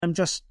I'm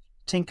just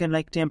thinking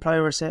like the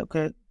employer will say,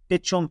 okay,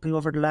 bit jumpy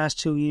over the last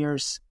 2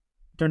 years.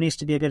 There needs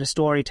to be a bit of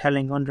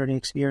storytelling under the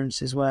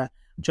experience as well.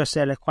 Just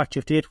say like what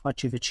you've did,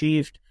 what you've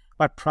achieved,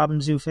 what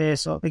problems you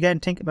face. So again,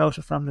 think about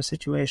it from the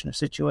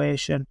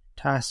situation,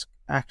 task,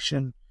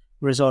 action,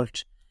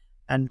 result,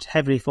 and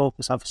heavily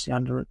focus obviously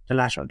on the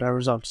latter, the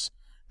results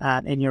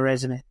in your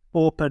resume.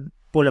 Open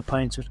bullet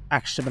points with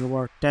actionable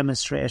work,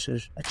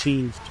 demonstrated,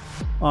 achieved,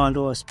 all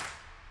those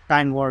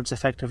bang words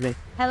effectively.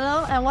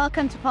 Hello and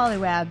welcome to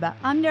Polyweb.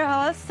 I'm your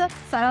host,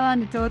 Sarah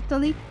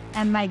Tortoli,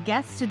 and my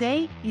guest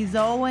today is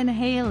Owen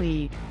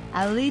Haley,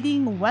 a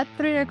leading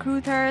Web3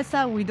 recruiter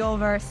with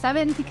over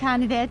 70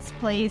 candidates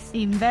placed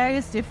in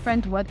various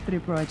different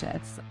Web3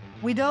 projects.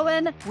 With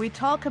Owen, we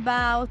talk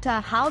about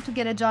how to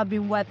get a job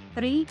in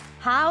Web3,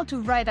 how to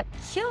write a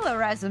killer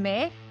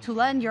resume to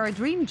land your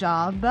dream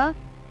job,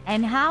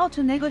 and how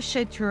to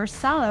negotiate your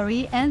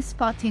salary and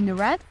spotting the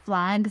red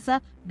flags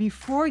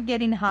before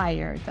getting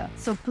hired.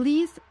 So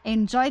please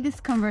enjoy this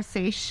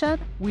conversation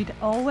with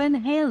Owen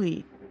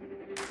Haley.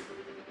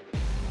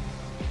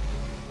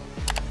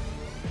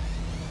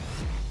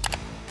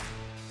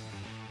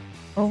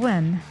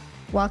 Owen,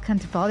 welcome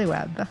to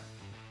Polyweb.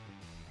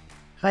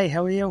 Hi,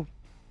 how are you?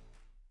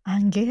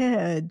 I'm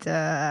good.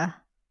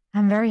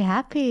 I'm very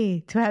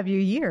happy to have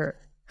you here.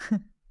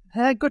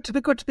 Good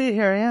to be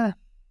here, yeah.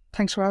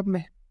 Thanks for having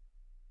me.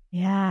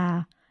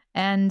 Yeah.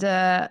 And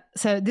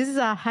so this is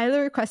a highly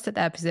requested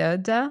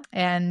episode,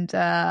 and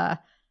I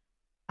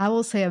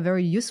will say a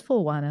very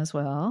useful one as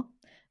well,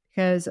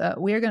 because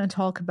we're going to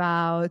talk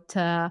about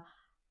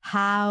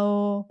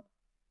how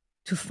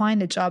to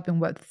find a job in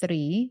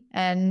Web3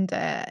 and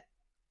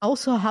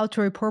also how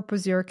to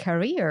repurpose your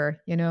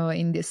career,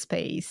 in this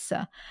space.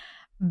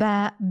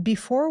 But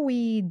before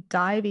we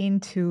dive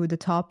into the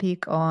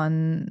topic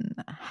on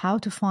how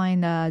to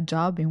find a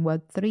job in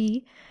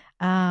Web3,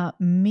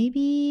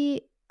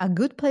 maybe a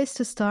good place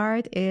to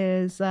start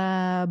is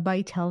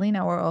by telling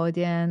our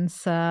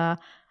audience how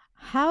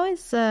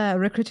is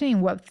recruiting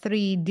in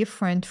Web3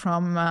 different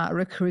from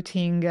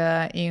recruiting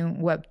in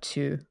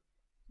Web2?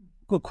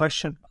 Good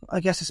question. I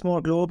guess it's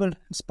more global,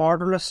 it's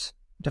borderless.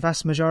 The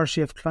vast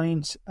majority of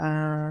clients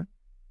are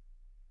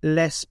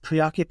less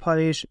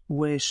preoccupied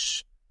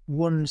with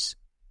one's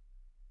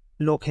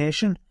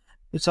location.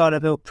 It's all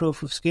about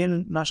proof of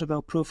skill, not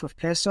about proof of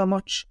place so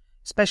much,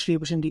 especially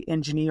within the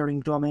engineering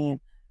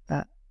domain.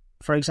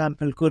 For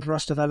example, good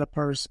Rust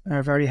developers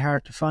are very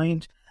hard to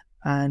find,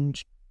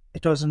 and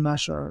it doesn't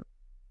matter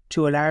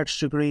to a large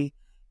degree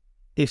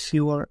if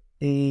you are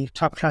a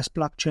top-class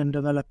blockchain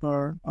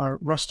developer or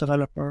Rust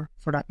developer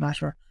for that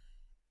matter.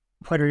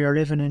 Whether you're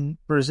living in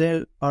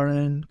Brazil or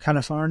in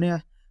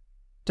California,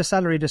 the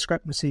salary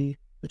discrepancy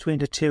between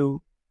the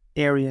two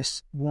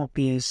areas won't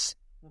be as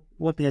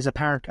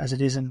apparent as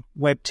it is in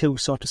Web 2,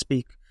 so to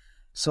speak.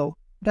 So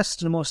that's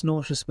the most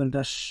noticeable.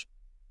 That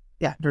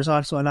there's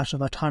also a lot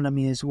of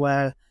autonomy as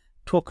well.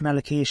 Token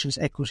allocations,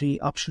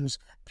 equity options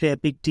play a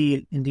big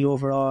deal in the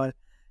overall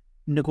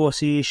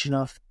negotiation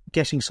of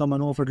getting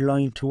someone over the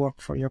line to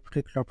work for your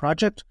particular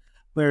project,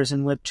 whereas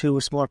in Web 2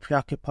 it's more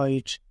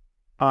preoccupied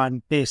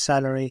on base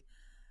salary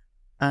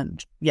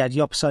and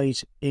the upside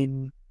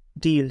in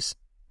deals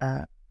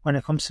when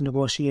it comes to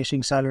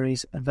negotiating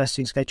salaries and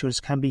vesting schedules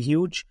can be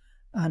huge.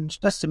 And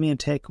that's the main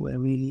takeaway,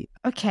 really.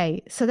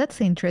 Okay, so that's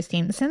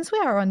interesting. Since we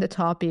are on the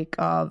topic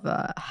of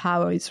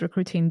how is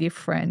recruiting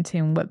different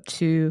in Web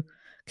 2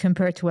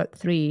 compared to Web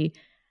 3,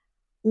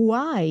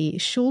 why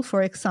should,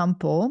 for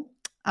example,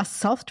 a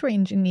software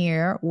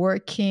engineer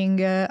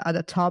working at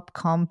a top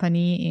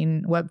company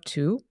in Web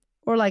 2,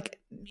 or like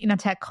in a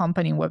tech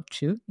company in Web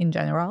 2 in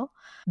general,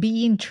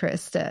 be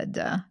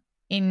interested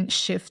in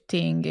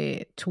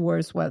shifting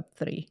towards Web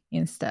 3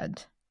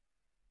 instead?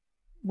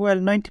 Well,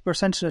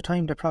 90% of the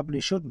time they probably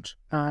shouldn't.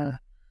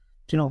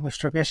 If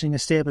they're getting a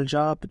stable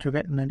job, if they're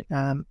getting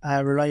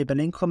a reliable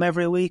income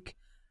every week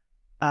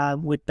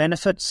with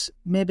benefits,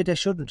 maybe they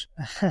shouldn't.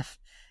 That's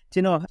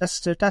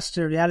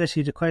the reality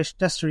of the question.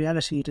 That's the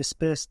reality of the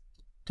space,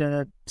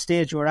 the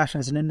stage we're at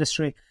as an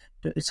industry.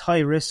 It's high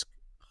risk,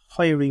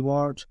 high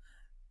reward.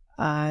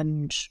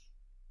 And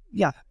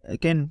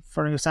again,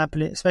 for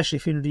example, especially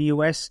if you're in the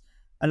US,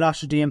 a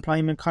lot of the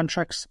employment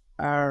contracts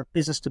are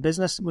business to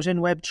business within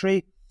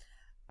Web3.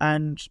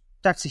 And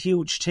that's a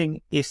huge thing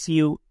if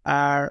you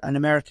are an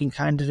American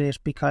candidate,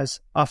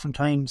 because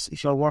oftentimes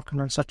if you're working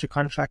on such a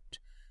contract,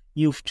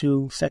 you have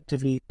to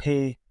effectively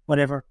pay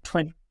whatever,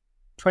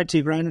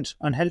 20 grand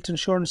on health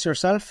insurance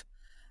yourself.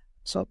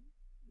 So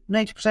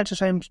 90% of the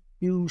time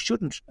you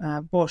shouldn't.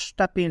 But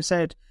that being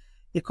said,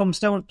 it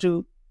comes down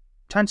to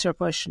answer your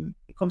question,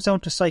 it comes down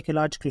to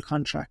psychological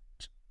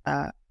contract.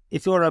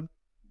 If you're a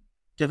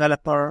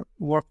developer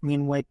working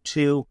in Web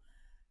 2,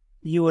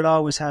 you will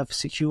always have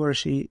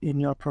security in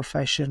your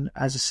profession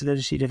as a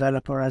Solidity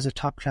developer, as a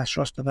top-class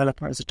Rust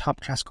developer, as a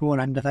top-class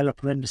Golang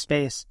developer in the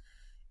space.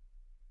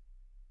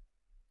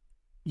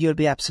 You'll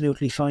be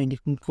absolutely fine. You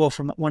can go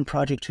from one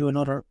project to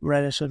another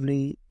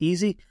relatively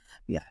easy.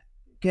 Yeah,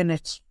 again,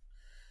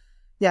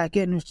 yeah,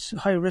 again, it's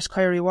high risk,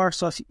 high reward.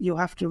 So you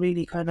have to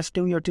really kind of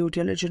do your due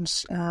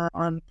diligence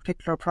on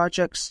particular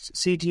projects.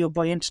 See, do you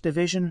buy into the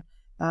vision?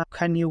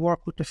 Can you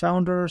work with the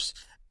founders?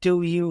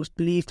 Do you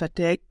believe that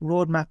the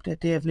roadmap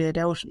that they have laid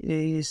out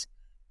is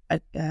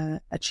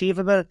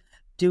achievable?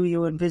 Do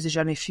you envisage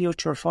any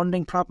future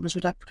funding problems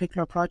with that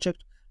particular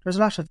project? There's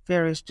a lot of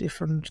various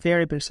different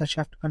variables that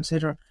you have to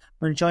consider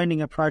when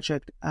joining a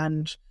project.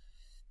 And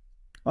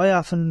I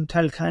often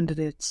tell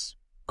candidates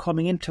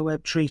coming into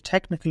Web3,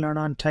 technical or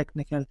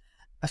non-technical,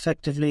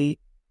 effectively,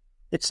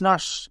 it's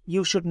not,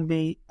 you shouldn't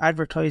be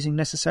advertising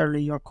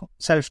necessarily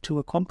yourself to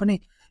a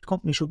company. The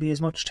company should be as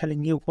much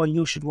telling you why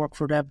you should work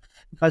for them,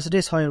 because it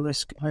is high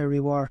risk, high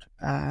reward.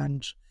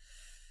 And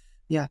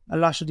yeah, a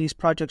lot of these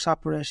projects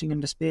operating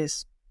in the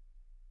space,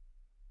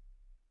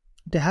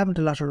 they haven't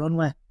a lot of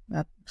runway.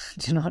 That's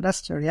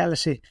the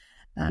reality.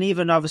 And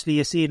even obviously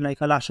you see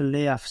like a lot of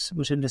layoffs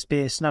within the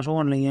space, not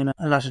only in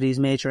a lot of these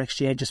major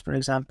exchanges, for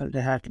example,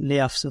 they had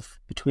layoffs of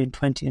between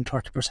 20 and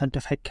 30%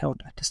 of headcount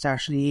at the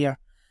start of the year.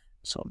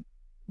 So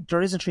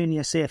there isn't really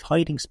a safe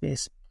hiding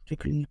space,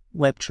 particularly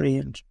Web3.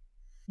 And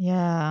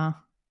yeah,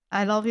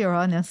 I love your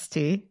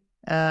honesty.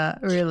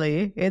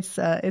 Really, it's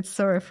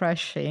so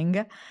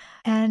refreshing.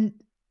 And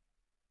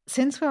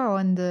since we're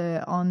on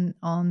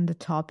the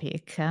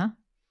topic,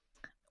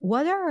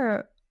 what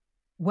are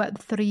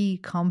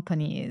Web3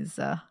 companies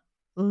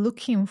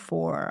looking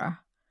for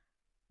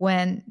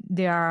when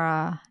they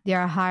are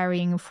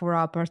hiring for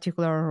a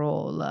particular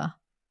role,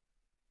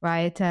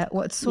 right?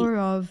 What sort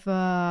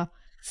of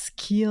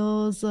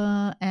skills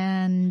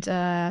and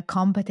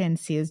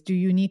competencies do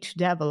you need to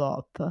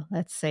develop,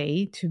 let's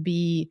say, to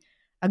be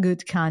a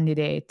good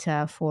candidate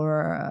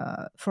for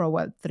a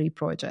Web3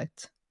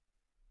 project?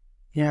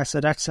 yeah,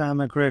 so that's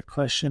a great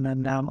question,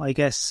 and I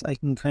guess I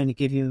can kind of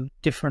give you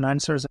different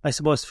answers. I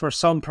suppose for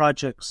some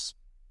projects,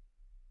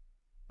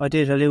 I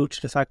did allude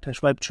to the fact that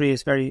Web3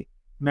 is very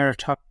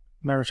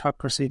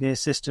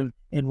meritocracy-based system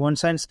in one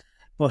sense,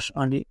 but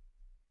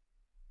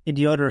in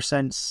the other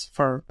sense,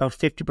 for about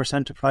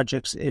 50% of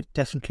projects, it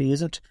definitely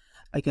isn't.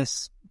 I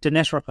guess the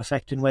network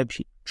effect in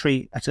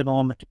Web3 at the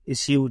moment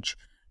is huge.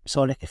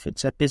 So like if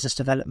it's a business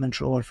development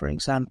role, for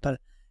example,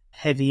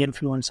 heavy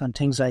influence on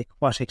things like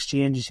what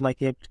exchanges you might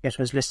be able to get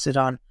us listed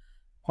on,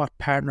 what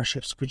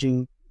partnerships could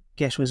you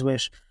get us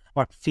with,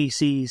 what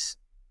VCs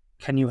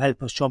can you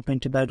help us jump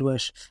into bed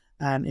with,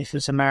 if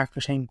it's a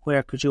marketing,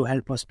 where could you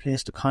help us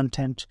place the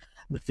content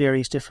with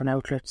various different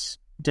outlets.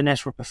 The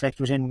network effect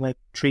within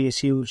Web3 is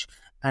huge,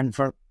 and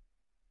for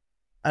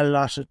a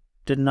lot of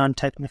the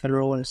non-technical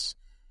roles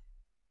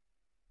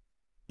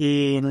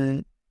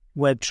in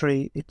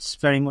Web3, it's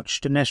very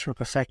much the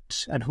network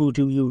effect and who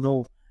do you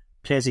know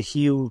plays a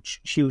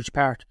huge, huge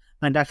part.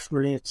 And that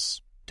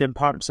relates the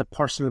importance of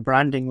personal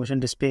branding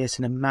within the space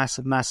in a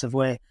massive, massive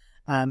way.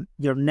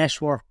 Your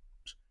network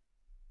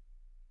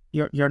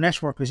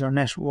is your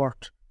net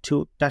worth.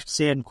 To that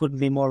saying couldn't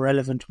be more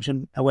relevant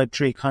within a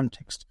Web3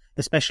 context,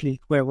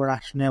 especially where we're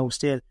at now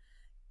still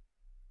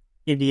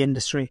in the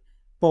industry.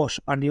 But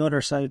on the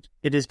other side,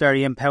 it is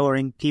very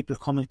empowering, people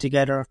coming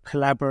together,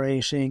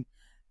 collaborating,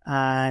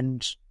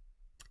 and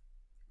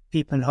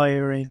people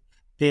hiring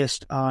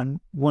based on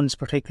one's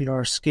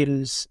particular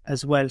skills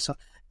as well. So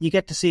you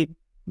get to see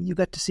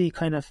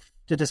kind of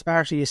the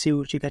disparity is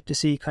huge. You get to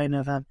see kind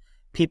of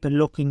people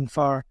looking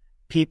for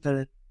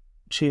people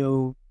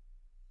to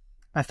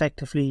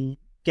effectively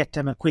get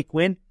them a quick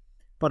win,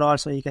 but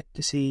also you get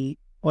to see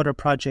other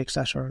projects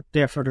that are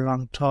there for the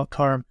long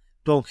term,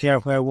 don't care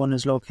where one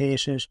is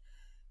located,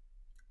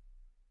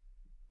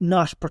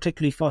 not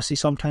particularly fussy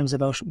sometimes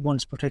about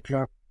one's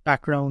particular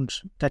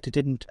background, that they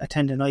didn't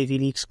attend an Ivy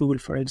League school,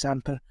 for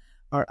example,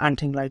 or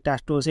anything like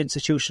that. Those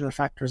institutional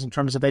factors in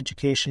terms of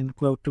education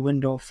go out the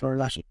window for a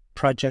lot of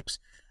projects.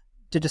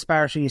 The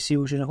disparity is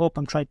huge, and I hope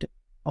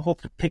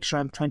the picture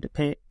I'm trying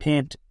to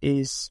paint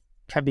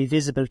can be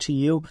visible to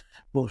you.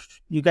 But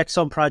you get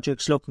some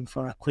projects looking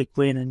for a quick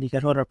win, and you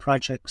get other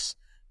projects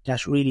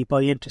that really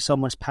buy into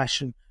someone's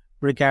passion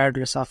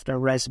regardless of their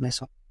resume.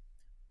 So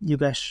you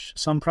get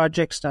some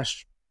projects that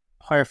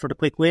hire for the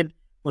quick win,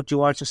 but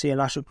you also see a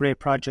lot of great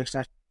projects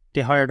that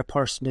they hire the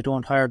person, they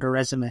don't hire the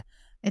resume.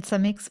 It's a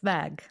mixed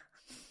bag.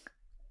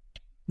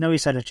 No, you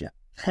said it, yeah.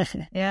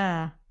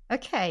 Yeah.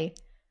 Okay.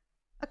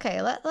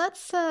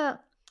 Let's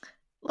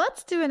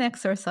do an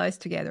exercise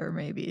together,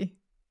 maybe,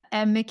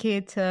 and make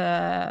it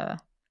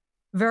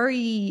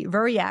very,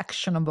 very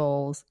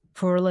actionable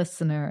for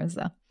listeners.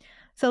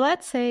 So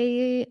let's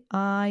say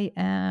I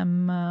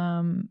am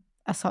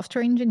a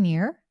software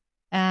engineer,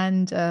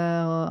 and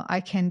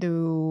I can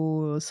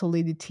do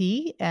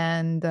Solidity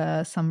and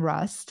some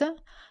Rust,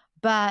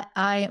 but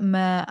I'm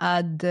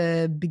at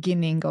the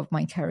beginning of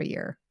my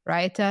career,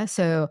 right?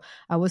 So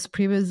I was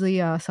previously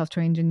a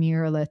software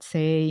engineer, let's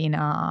say, in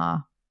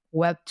a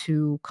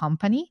Web2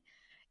 company,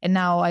 and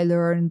now I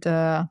learned,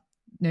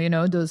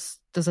 those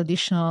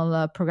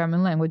additional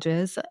programming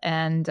languages,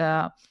 and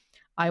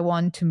I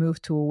want to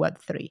move to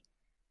Web3.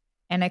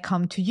 And I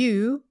come to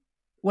you.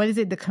 What is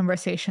it, the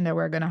conversation that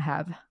we're going to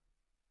have?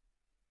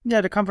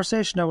 Yeah, the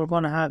conversation that we're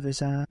going to have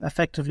is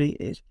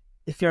effectively,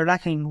 if you're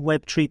lacking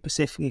Web3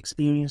 specific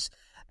experience,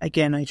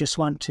 again, I just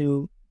want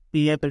to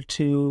be able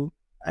to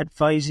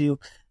advise you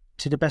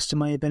to the best of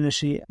my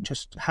ability,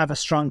 just have a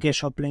strong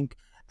GitHub link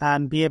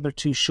and be able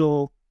to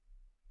show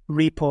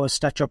repos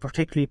that you're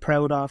particularly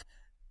proud of.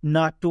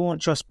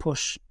 Don't just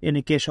push in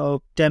a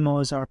GitHub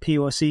demos or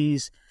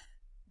POCs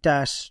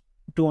that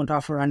don't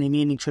offer any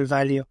meaningful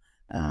value.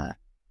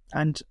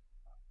 And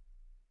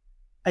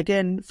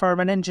again, from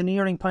an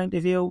engineering point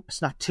of view,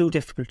 it's not too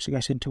difficult to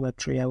get into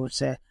Web3, I would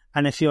say.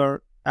 And if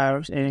you're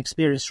an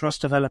experienced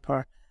Rust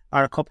developer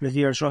or a couple of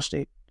years Rust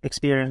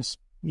experience,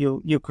 you're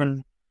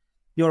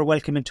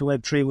welcome into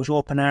Web3 with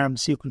open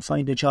arms. You can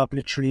find a job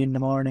literally in the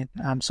morning.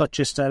 Such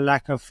is the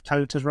lack of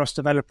talented Rust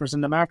developers in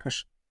the market.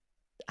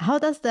 How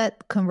does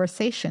that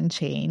conversation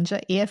change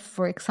if,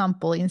 for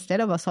example,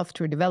 instead of a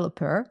software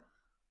developer,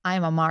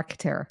 I'm a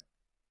marketer?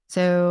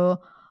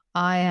 So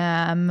I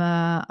am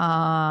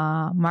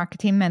a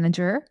marketing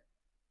manager,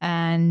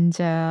 and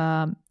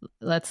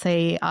let's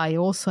say I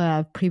also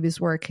have previous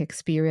work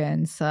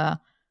experience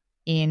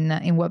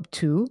in Web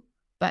 2,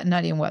 but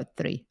not in Web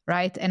 3,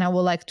 right? And I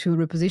would like to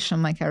reposition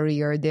my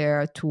career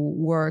there to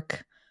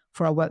work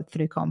for a Web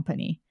 3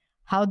 company.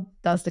 How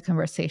does the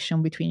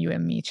conversation between you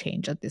and me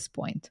change at this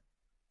point?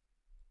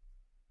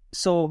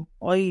 So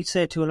I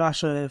say to a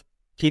lot of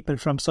people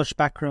from such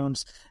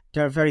backgrounds,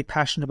 they're very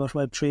passionate about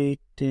Web3.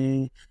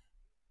 They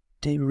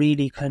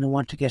really kind of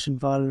want to get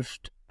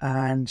involved,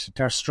 and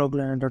they're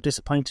struggling and they're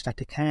disappointed that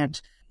they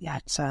can't. Yeah,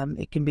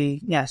 it can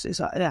be, it's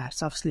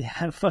obviously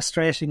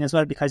frustrating as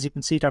well, because you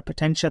can see their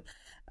potential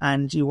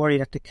and you worry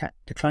that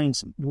the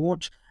clients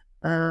won't.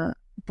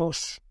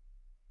 But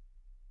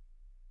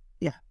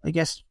yeah, I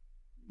guess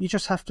you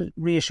just have to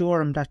reassure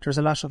them that there's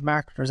a lot of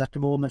marketers at the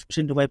moment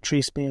in the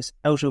Web3 space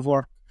out of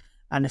work.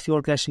 And if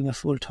you're getting a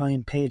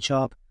full-time paid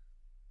job,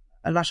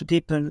 a lot of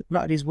these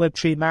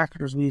Web3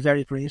 marketers will be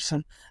very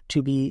grateful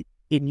to be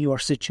in your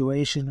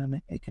situation.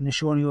 And I can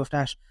assure you of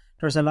that.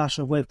 There's a lot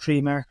of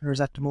Web3 marketers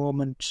at the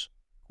moment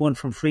going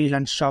from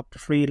freelance job to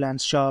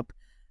freelance job.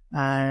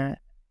 Like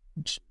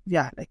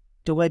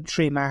the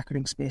Web3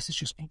 marketing space has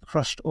just been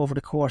crushed over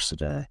the course of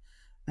the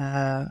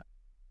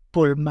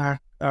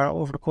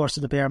over the course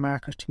of the bear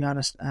market, to be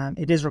honest.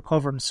 It is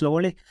recovering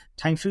slowly,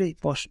 thankfully,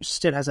 but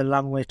still has a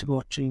long way to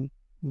go to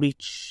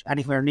reach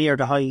anywhere near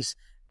the highs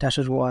that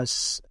it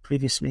was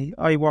previously.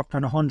 I worked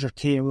on a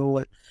 100k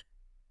role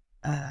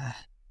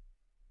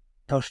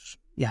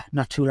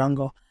not too long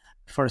ago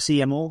for a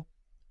CMO,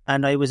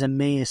 and I was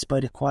amazed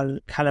by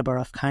the caliber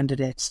of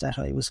candidates that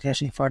I was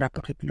getting for that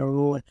particular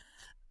role,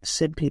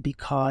 simply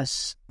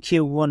because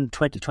Q1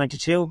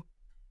 2022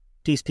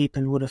 these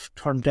people would have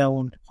turned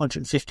down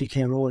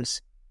 150k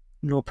roles,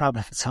 no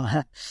problem. So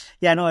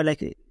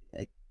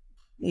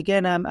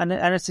again,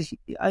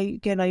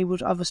 I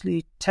would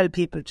obviously tell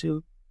people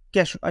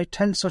I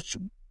tell such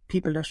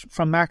people that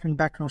from marketing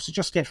backgrounds to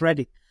just get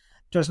ready.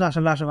 There's not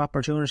a lot of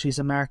opportunities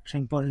in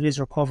marketing, but it is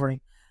recovering.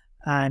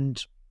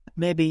 And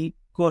maybe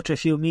go to a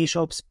few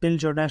meetups,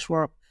 build your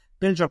network,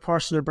 build your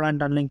personal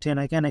brand on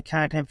LinkedIn. Again, I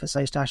can't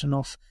emphasize that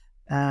enough.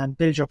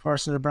 Build your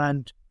personal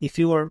brand. If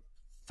you are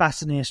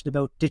fascinated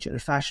about digital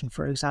fashion,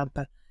 for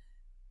example,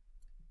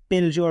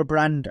 build your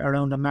brand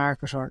around a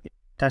marketer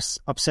that's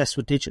obsessed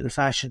with digital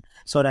fashion,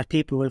 so that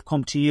people will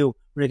come to you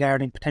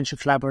regarding potential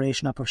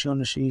collaboration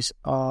opportunities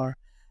or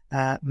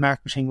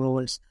marketing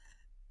roles.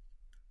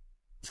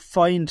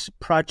 Find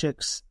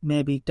projects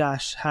maybe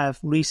that have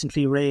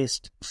recently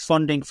raised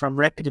funding from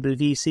reputable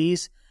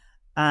VCs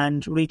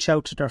and reach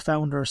out to their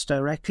founders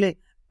directly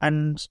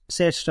and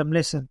say to them,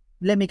 listen,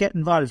 let me get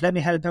involved. Let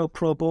me help out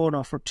pro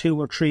bono for 2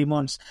 or 3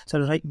 months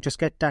so that I can just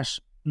get that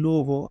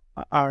logo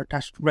or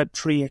that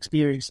Web3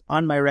 experience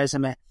on my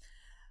resume,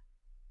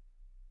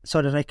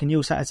 so that I can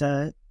use that as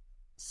a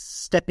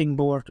stepping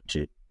board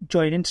to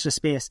join into the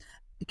space.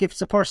 It gives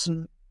the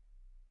person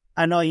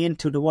an eye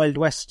into the Wild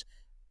West.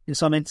 In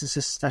some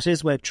instances, that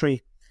is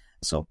Web3.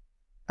 So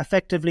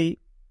effectively,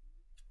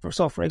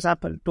 for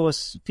example,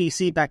 those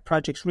VC-backed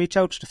projects, reach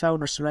out to the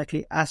founders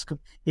directly, ask them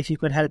if you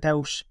could help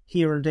out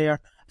here and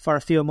there for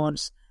a few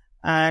months.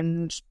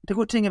 And the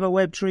good thing about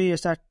Web3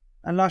 is that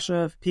a lot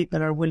of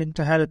people are willing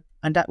to help,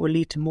 and that will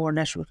lead to more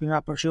networking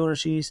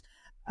opportunities,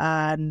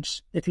 and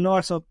it'll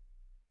also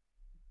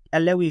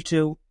allow you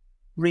to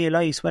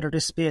realise whether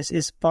this space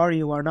is for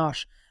you or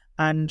not.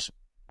 And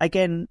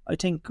again, I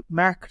think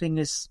marketing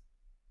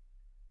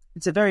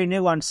it's a very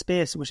nuanced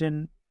space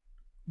within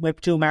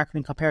Web2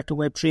 marketing compared to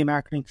Web3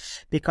 marketing,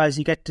 because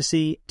you get to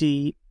see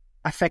the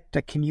effect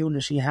that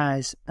community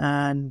has,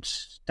 and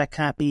that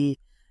can't be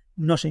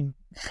nothing.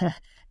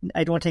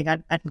 I don't think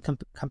I can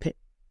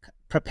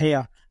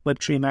prepare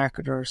Web3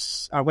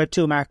 marketers or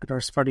Web2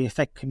 marketers for the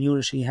effect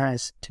community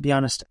has, to be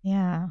honest.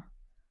 Yeah.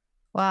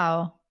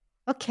 Wow.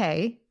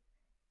 Okay.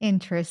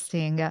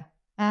 Interesting.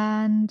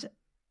 And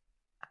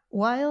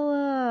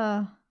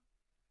while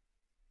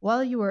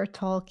you were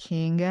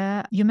talking,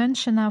 you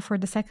mentioned now for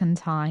the second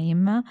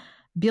time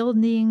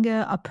building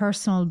a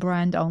personal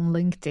brand on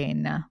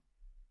LinkedIn.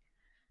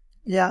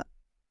 Yeah.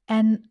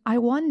 And I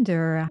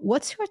wonder,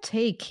 what's your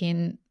take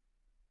in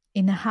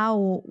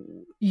how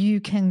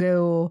you can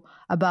go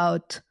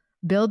about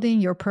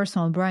building your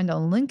personal brand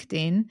on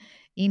LinkedIn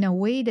in a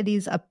way that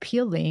is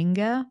appealing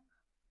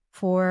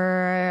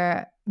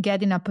for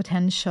getting a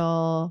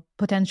potential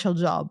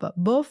job,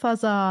 both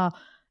as a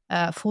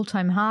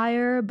full-time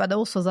hire, but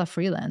also as a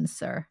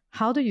freelancer?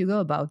 How do you go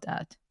about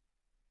that?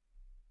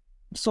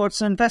 So it's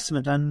an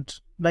investment, and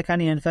like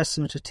any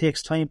investment, it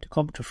takes time to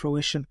come to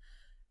fruition.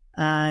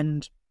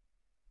 And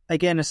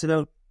again, it's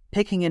about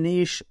picking a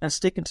niche and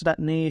sticking to that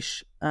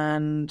niche,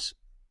 and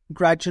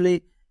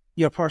gradually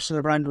your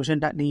personal brand within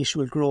that niche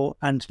will grow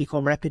and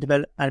become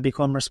reputable and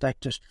become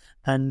respected.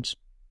 And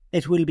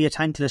it will be a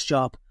thankless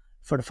job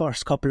for the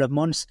first couple of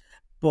months,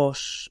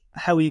 but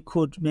how you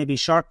could maybe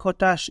shortcut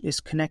that is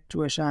connect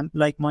with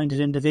like-minded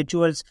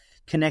individuals,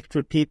 connect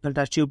with people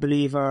that you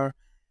believe are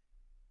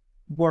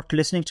worth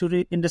listening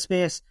to in the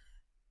space,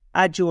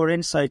 add your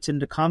insights in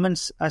the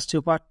comments as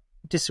to what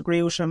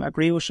disagree with them,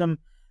 agree with them,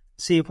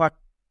 see what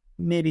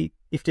maybe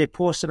if they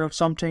posted out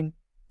something,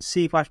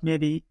 see what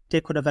maybe they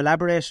could have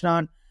elaborated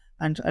on,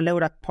 and allow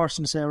that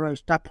person to say,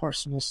 right, that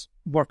person is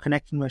worth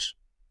connecting with.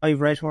 I've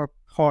read her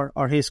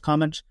or his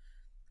comment.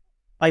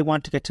 I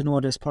want to get to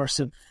know this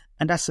person.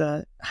 And that's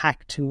a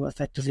hack to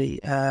effectively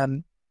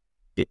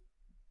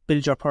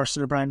build your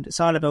personal brand. It's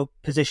all about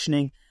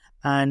positioning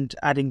and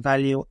adding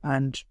value.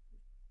 And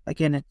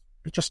again, it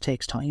just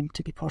takes time,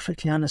 to be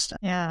perfectly honest.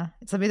 Yeah,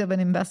 it's a bit of an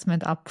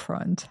investment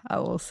upfront, I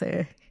will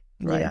say.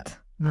 Right.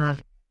 Yeah.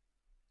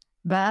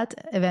 But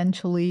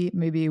eventually,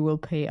 maybe it will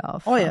pay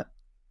off. Oh, yeah.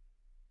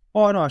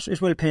 Oh, no,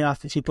 it will pay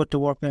off if you put the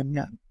work in,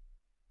 yeah.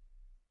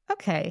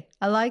 Okay,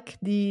 I like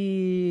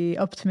the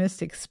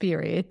optimistic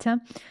spirit.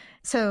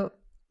 So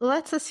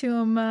let's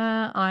assume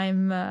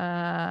I'm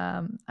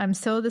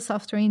still the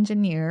software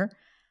engineer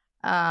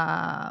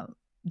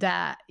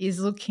that is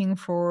looking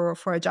for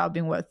a job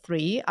in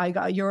Web3. I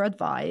got your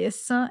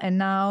advice, and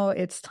now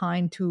it's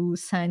time to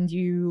send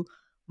you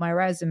my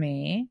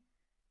resume.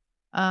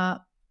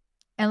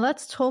 And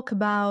let's talk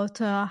about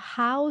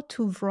how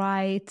to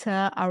write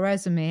a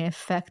resume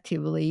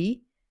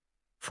effectively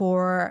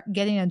for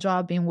getting a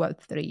job in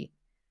Web3.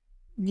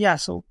 Yeah,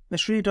 so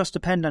it really does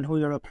depend on who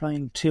you're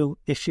applying to.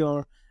 If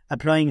you're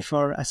applying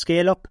for a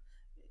scale-up,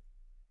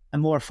 a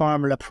more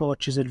formal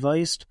approach is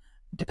advised.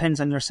 It depends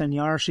on your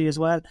seniority as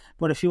well.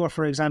 But if you are,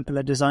 for example,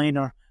 a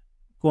designer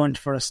going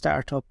for a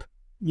startup,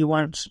 you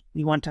want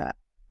to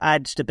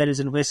add the bells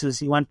and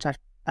whistles, you want that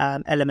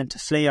element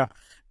of flair.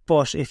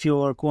 But if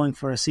you're going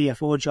for a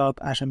CFO job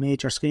at a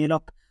major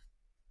scale-up,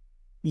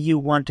 you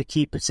want to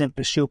keep it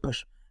simple, stupid.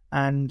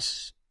 And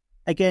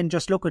again,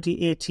 just look at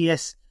the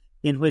ATS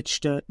in which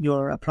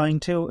you're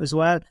applying to as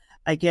well.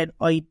 Again,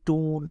 I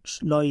don't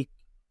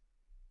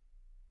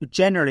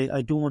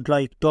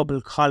like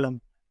double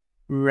column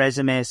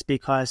resumes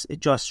because it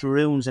just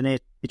ruins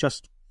it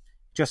just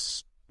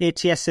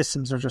ATS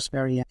systems are just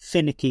very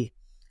finicky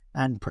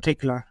and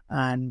particular.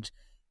 And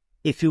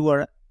if you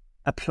were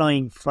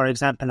applying, for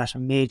example, at a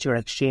major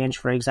exchange,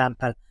 for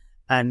example,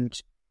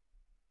 and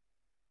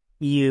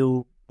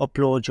you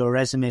upload your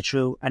resume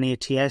through an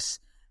ATS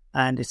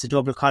and it's a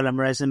double column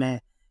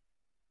resume,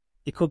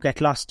 it could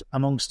get lost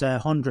amongst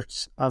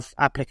hundreds of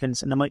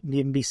applicants and it mightn't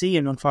even be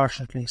seen,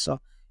 unfortunately. So you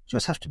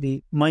just have to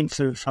be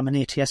mindful from an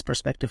ATS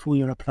perspective who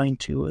you're applying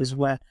to as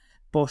well.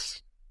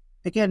 But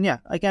again,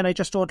 I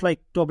just don't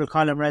like double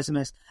column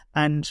resumes.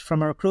 And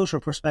from a recruiter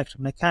perspective,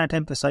 and I can't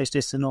emphasize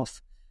this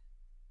enough,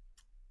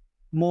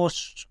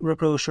 most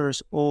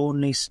recruiters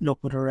only look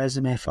at a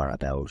resume for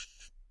about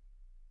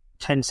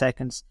 10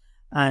 seconds,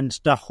 and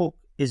the hook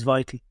is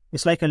vital.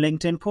 It's like a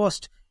LinkedIn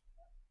post.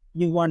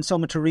 You want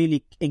someone to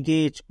really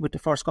engage with the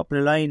first couple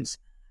of lines.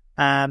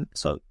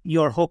 So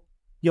your hook,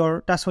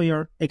 that's why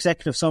your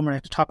executive summary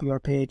at the top of your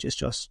page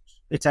is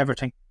it's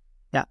everything.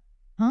 Yeah.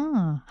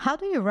 How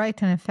do you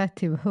write an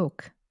effective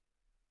hook?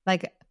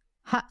 Like,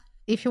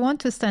 if you want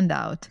to stand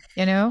out,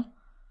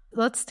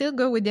 let's still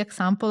go with the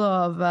example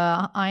of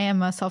I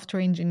am a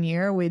software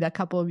engineer with a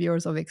couple of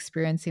years of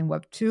experience in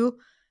Web 2,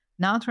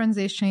 now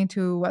transitioning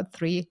to Web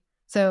 3.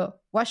 So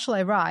what shall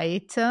I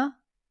write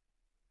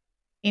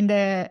in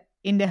the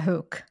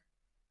hook,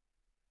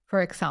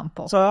 for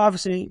example? So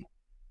obviously,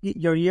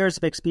 your years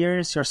of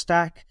experience, your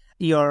stack,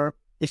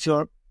 if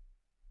you're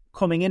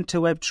coming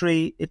into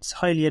Web3, it's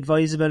highly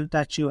advisable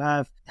that you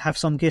have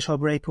some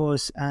GitHub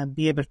repos and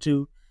be able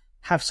to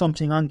have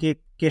something on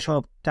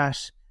GitHub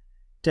that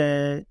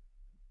the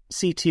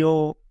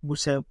CTO would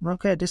say,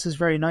 okay, this is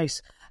very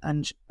nice,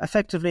 and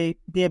effectively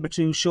be able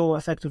to show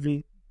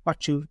effectively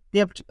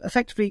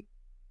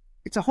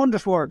it's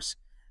 100 words,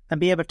 and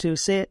be able to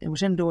say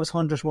within those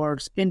 100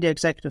 words in the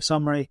executive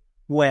summary,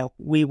 well,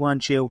 we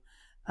want you.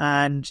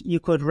 And you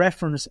could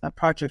reference a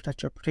project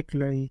that you're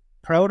particularly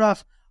proud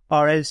of,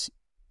 or else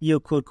you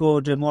could go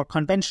the more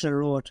conventional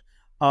route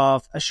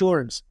of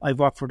assurance. I've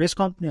worked for this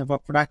company, I've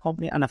worked for that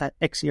company, and I've had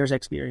X years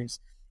experience.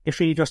 It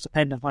really just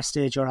depends on what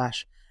stage you're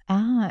at.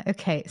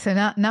 Okay. So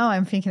now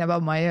I'm thinking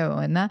about my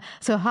own.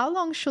 So how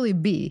long should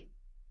it be?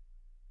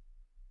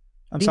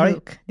 I'm sorry?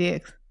 Hook,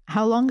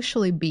 How long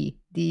should it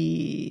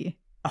be?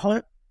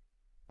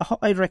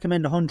 I'd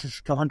recommend 100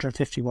 to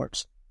 150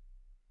 words.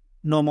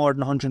 No more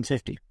than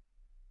 150.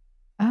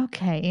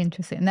 Okay,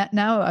 interesting.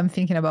 Now I'm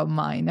thinking about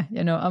mine.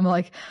 I'm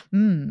like,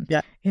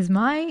 Yeah. is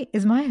my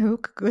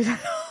hook good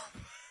enough?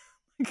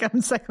 Like,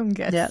 I'm second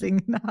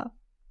guessing now.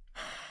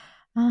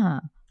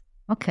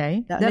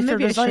 Okay. Yeah, Then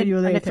maybe I show you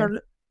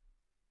later.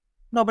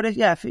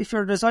 If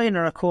you're a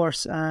designer, of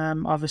course,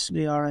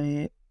 obviously,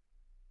 or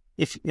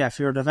if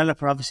you're a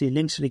developer, obviously,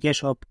 links to the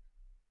GitHub,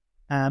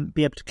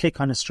 be able to click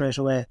on it straight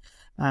away.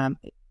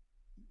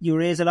 You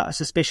raise a lot of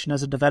suspicion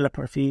as a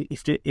developer if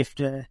the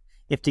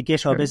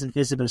GitHub isn't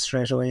visible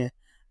straight away.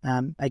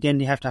 Again,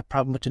 you have to have a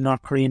problem with the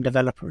North Korean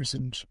developers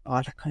and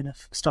all that kind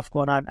of stuff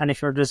going on. And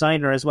if you're a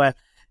designer as well,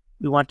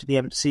 we want to be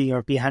able to see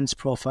your Behance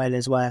profile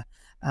as well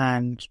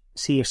and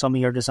see some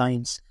of your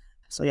designs.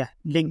 So yeah,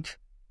 link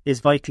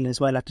is vital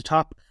as well at the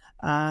top.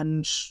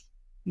 And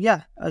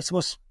yeah, I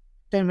suppose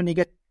then when you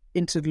get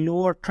into the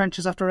lower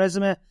trenches of the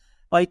resume,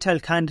 I tell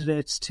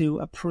candidates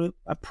to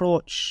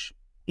approach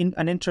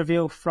an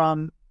interview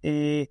from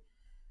a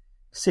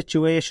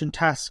situation,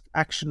 task,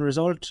 action,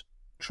 result.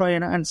 Try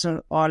and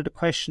answer all the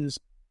questions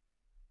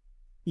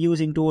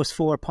using those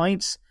 4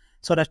 points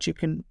so that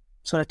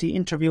the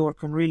interviewer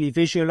can really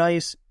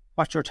visualize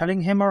what you're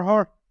telling him or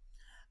her.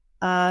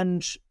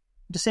 And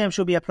the same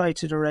should be applied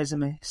to the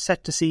resume.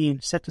 Set the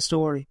scene, set the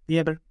story, be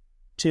able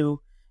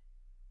to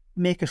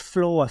make it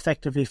flow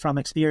effectively from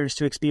experience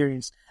to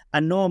experience,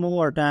 and no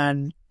more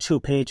than 2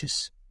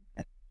 pages.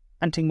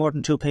 Anything more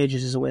than 2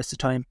 pages is a waste of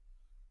time.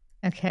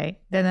 Okay,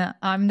 then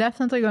I'm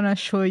definitely going to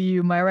show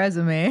you my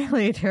resume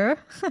later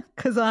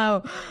because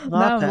now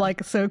I'm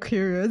like so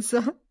curious.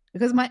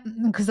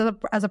 Because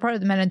as a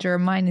product manager,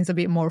 mine is a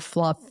bit more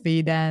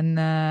fluffy than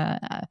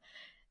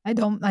I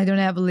don't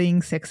have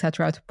links,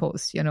 etc. to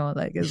post.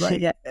 Like it's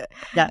like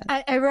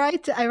I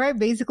write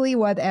basically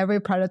what every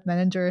product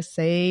manager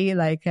say,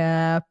 like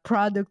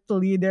product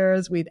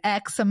leaders with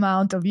X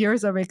amount of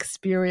years of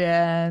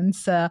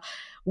experience,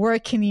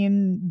 working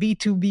in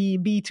B2B,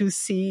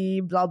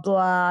 B2C, blah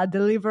blah,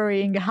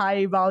 delivering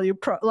high value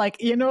like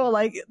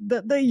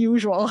the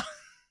usual.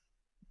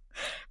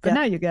 But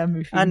now you get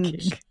me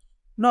thinking.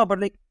 No, but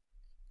like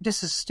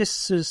this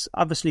is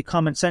obviously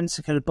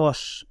commonsensical, but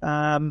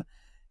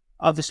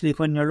obviously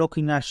when you're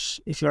looking at,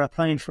 if you're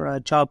applying for a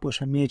job with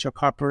a major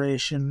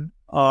corporation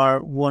or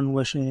one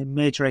with a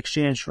major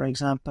exchange, for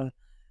example,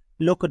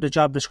 look at the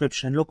job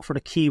description, look for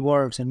the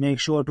keywords and make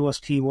sure those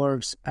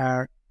keywords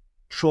are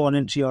thrown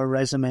into your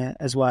resume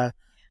as well.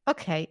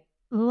 Okay,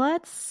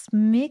 let's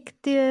make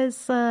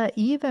this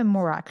even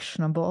more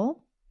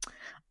actionable.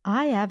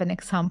 I have an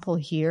example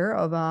here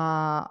of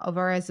a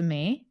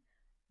resume.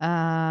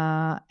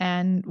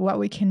 And what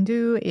we can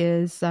do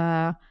is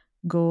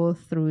go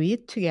through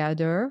it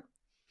together,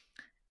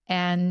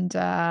 and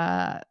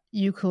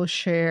you could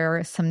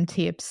share some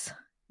tips,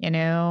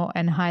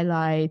 and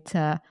highlight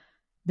the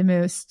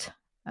most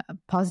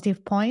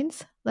positive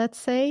points, let's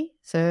say.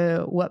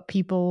 So what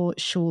people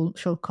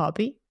should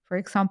copy, for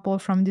example,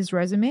 from this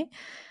resume,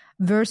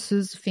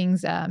 versus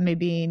things that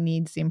maybe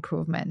needs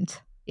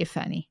improvement, if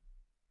any.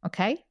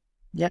 Okay?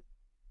 Yeah,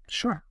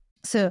 sure.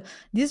 So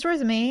this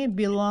resume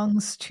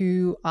belongs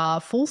to a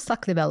full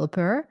stack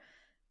developer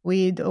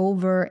with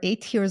over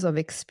 8 years of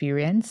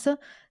experience,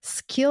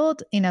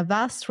 skilled in a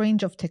vast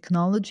range of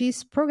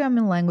technologies,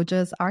 programming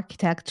languages,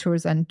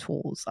 architectures, and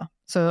tools.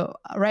 So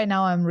right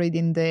now I'm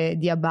reading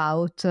the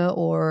about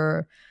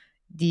or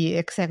the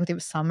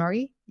executive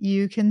summary,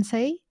 you can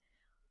say.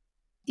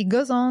 It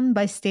goes on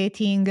by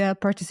stating,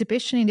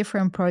 participation in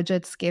different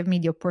projects gave me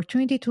the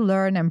opportunity to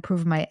learn and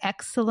prove my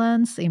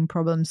excellence in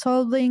problem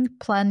solving,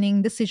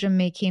 planning,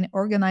 decision-making,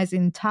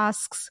 organizing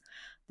tasks,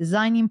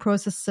 designing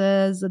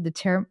processes,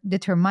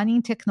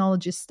 determining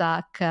technology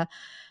stack,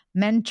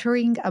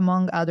 mentoring,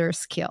 among other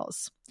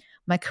skills.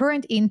 My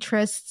current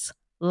interests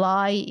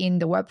lie in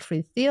the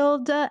Web3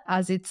 field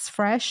as it's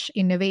fresh,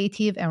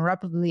 innovative, and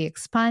rapidly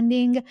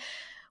expanding,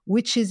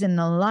 which is in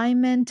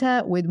alignment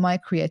with my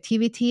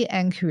creativity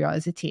and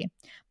curiosity.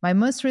 My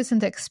most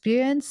recent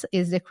experience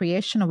is the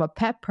creation of a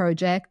pet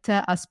project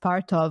as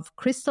part of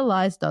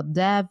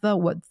Crystallize.dev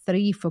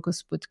Web3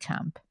 Focus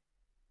Bootcamp.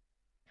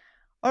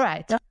 All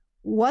right. Yeah.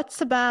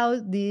 What's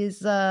about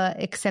this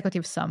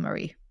executive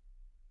summary?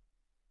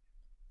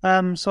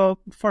 So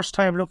first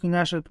time looking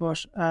at it,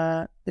 but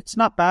it's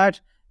not bad.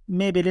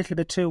 Maybe a little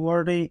bit too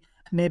wordy.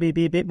 Maybe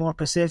be a bit more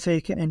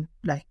specific and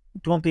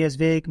don't be as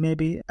vague.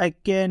 Maybe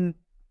again,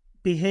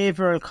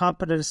 behavioral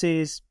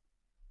competencies.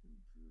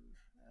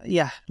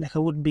 Yeah, I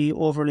wouldn't be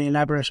overly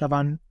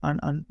elaborative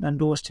on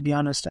those, to be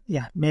honest.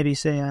 Yeah, maybe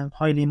say I'm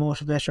highly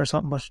motivated or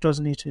something, but it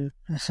doesn't need to.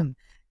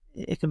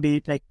 It can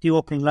be like the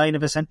opening line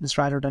of a sentence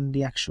rather than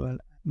the actual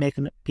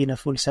being a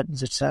full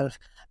sentence itself.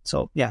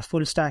 So yeah,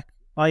 full stack.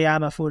 I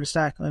am a full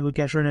stack. I would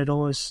get rid of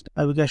those.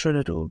 I would get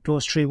rid of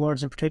those 3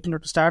 words in particular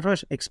to start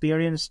with.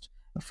 Experienced,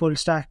 a full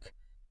stack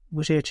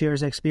with 8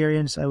 years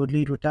experience. I would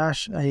lead with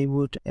that. I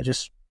would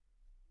just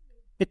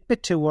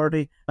bit too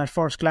wordy at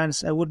first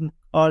glance. I wouldn't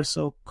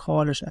also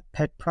call it a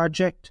pet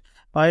project.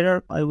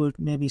 Either I would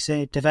maybe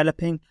say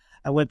developing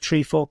a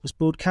Web3 focused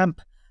bootcamp.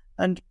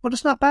 But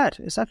it's not bad.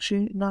 It's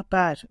actually not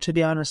bad, to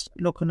be honest.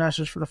 Looking at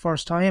it for the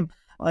first time,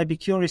 I'd be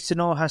curious to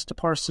know, has the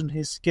person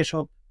his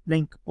GitHub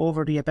link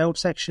over the About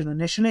section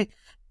initially?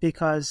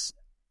 Because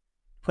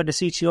when the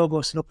CTO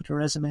goes to look at your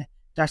resume,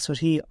 that's what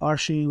he or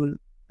she will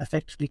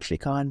effectively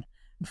click on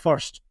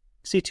first.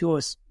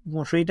 CTOs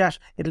won't read that.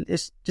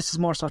 This is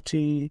more so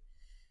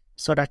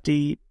that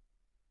the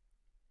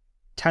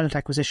talent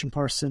acquisition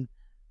person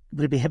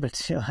will be able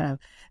to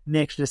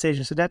make the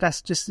decision. So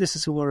this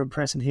is who we're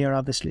impressing here,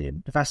 obviously,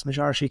 in the vast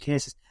majority of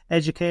cases.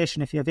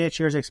 Education, if you have 8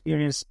 years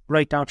experience,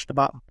 right down to the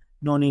bottom.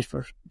 No need for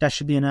it. That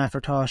should be an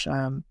afterthought.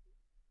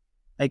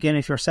 Again,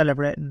 if you're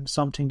celebrating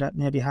something that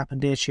maybe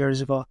happened 8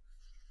 years ago,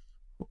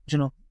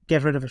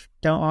 get rid of it,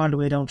 down all the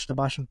way down to the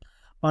bottom.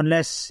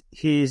 Unless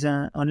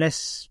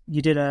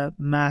you did a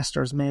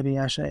master's maybe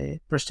at a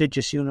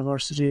prestigious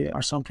university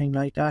or something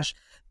like that,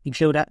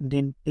 include that in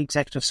the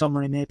executive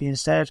summary maybe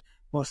instead.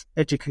 But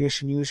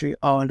education usually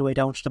all the way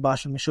down to the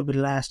bottom. It should be the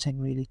last thing,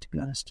 really, to be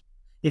honest.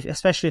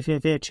 Especially if you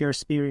have 8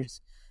 years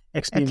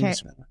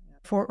experience. Okay.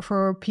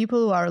 For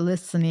people who are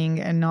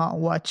listening and not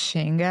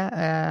watching,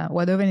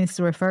 what Owen is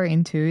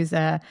referring to is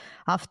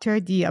after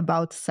the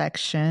About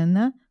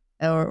section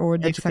or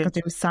the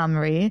executive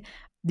summary,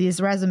 this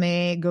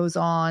resume goes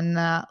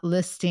on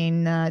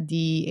listing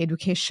the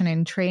education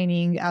and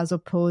training as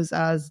opposed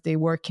as the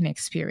working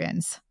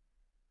experience.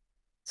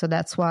 So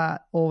that's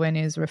what Owen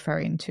is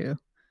referring to.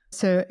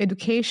 So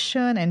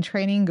education and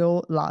training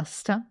go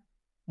last.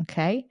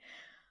 Okay.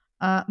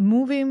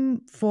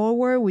 Moving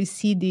forward, we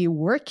see the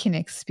working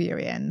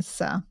experience.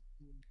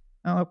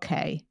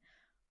 Okay.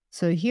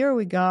 So here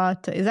we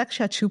got, it's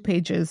actually a 2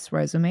 pages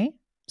resume.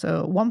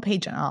 So 1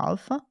 page and a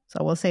half. So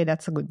I will say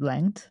that's a good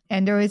length.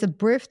 And there is a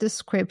brief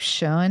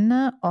description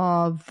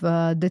of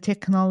the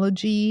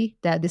technology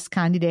that this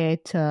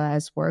candidate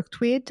has worked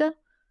with.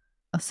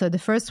 So the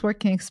first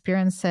working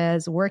experience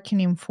says working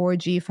in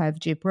 4G,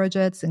 5G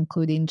projects,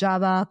 including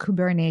Java,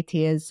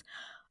 Kubernetes,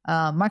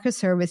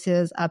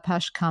 microservices,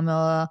 Apache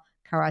Camel,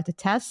 Karate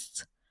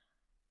tests.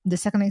 The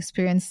second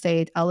experience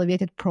state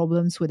alleviated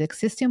problems with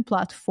existing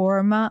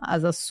platform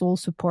as a sole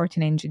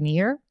supporting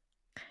engineer.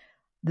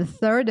 The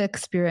third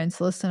experience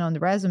listed on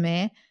the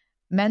resume,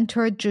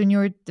 mentored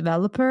junior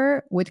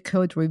developer with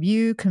code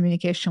review,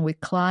 communication with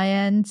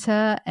client,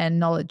 and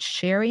knowledge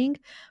sharing.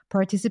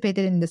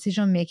 Participated in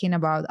decision-making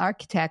about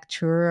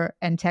architecture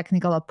and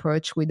technical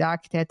approach with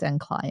architect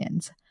and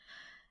client.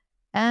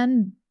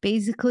 And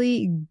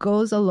basically it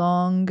goes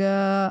along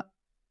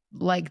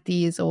like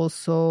these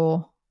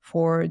also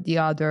for the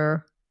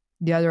other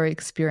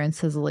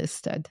experiences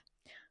listed.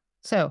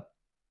 So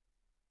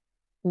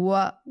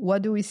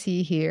what do we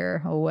see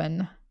here,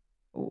 Owen?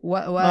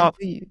 What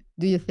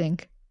do you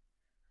think?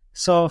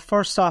 So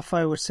first off,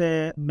 I would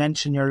say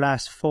mention your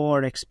last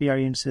 4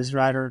 experiences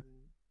rather than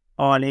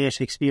all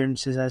 8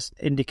 experiences as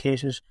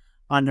indicated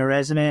on the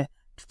resume.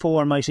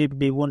 4 might even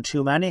be one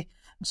too many.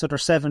 So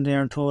there's 7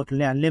 there in total.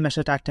 Yeah,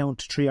 limited that down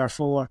to 3 or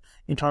 4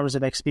 in terms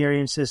of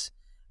experiences.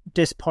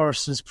 This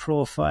person's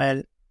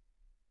profile,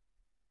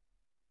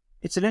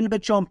 it's a little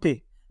bit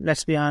jumpy,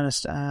 let's be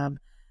honest,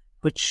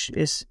 which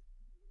is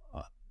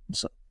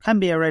can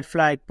be a red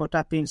flag. But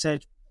that being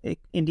said,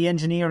 in the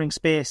engineering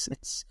space,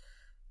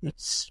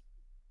 it's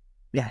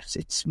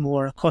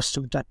more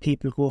accustomed that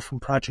people go from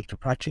project to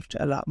project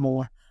a lot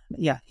more.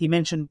 Yeah, he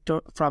mentioned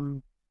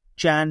from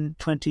Jan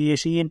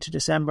 2018 to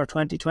December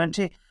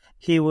 2020,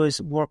 he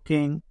was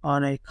working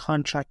on a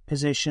contract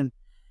position.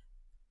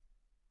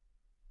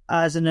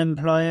 As an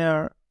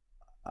employer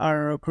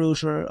or a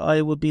recruiter,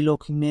 I would be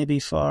looking maybe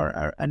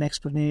for an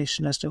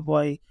explanation as to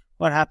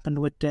what happened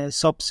with the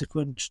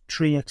subsequent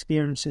 3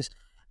 experiences.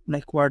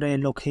 Like, were they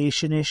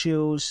location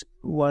issues?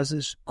 Was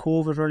it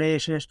COVID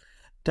related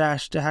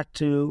that they had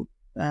to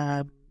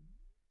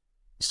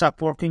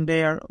stop working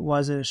there?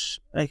 Was it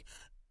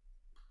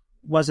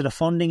a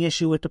funding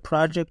issue with the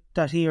project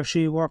that he or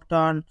she worked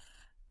on?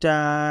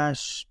 And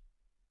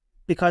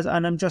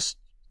I'm just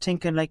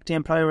thinking, like, the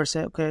employer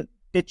said, okay,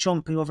 bit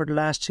jumpy over the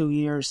last 2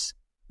 years.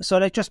 So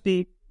like, just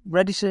be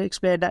ready to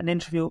explain that in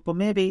interview, but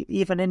maybe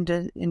even in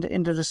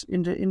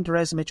the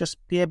resume,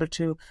 just be able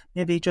to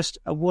maybe just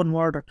a one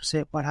word to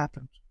say what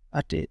happened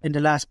in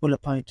the last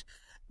bullet point,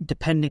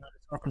 depending on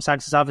the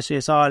circumstances. Obviously,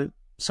 it's all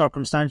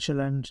circumstantial,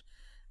 and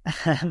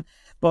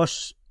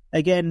but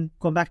again,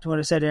 going back to what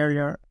I said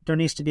earlier, there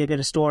needs to be a bit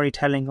of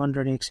storytelling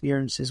under the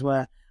experience as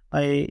well.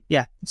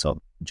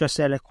 So just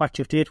say like what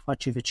you've did,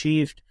 what you've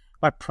achieved,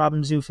 what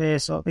problems you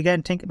face. So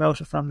again, think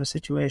about it from the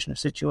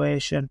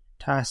situation,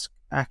 task,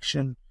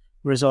 action,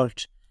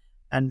 result,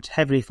 and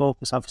heavily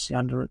focus obviously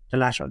on the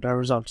latter, the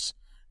results.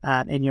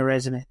 In your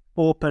resume,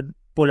 open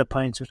bullet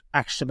points with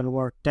actionable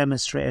work,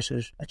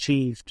 demonstrated,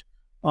 achieved,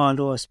 all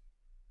those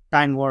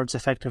bang words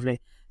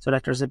effectively, so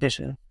that there's a bit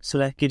of, so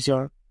that gives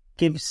your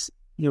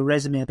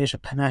resume a bit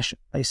of panache,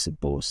 I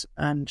suppose.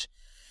 And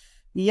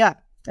yeah,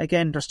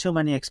 again, there's too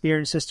many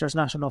experiences, there's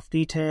not enough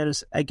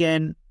details.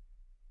 Again,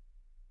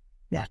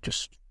 yeah,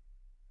 just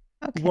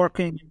Okay.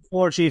 working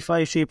 4G,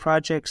 5G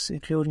projects,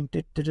 including...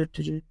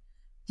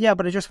 Yeah,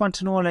 but I just want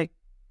to know, like,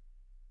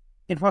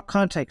 in what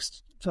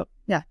context. So,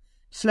 yeah,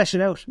 flesh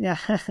it out. Yeah.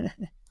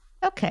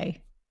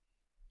 Okay.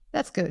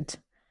 That's good.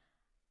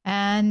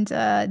 And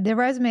the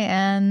resume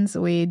ends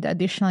with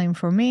additional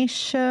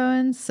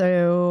information.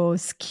 So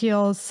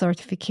skills,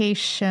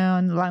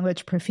 certification,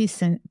 language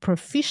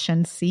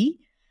proficiency,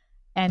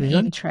 and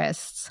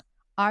interests.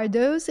 Are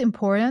those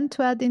important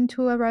to add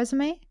into a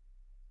resume?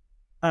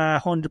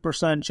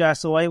 100%, yeah.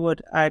 So I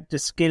would add the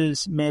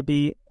skills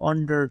maybe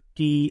under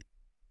the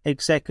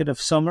executive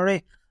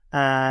summary,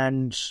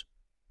 and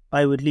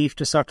I would leave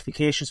the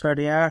certifications where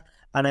they are,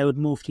 and I would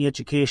move the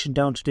education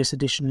down to this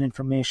additional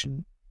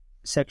information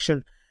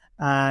section.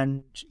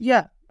 And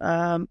yeah,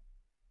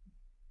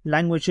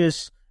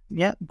 languages,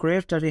 yeah,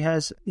 great that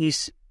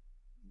he's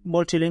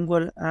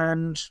multilingual,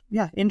 and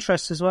yeah,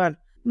 interests as well.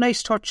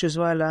 Nice touch as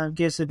well, and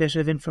gives a bit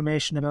of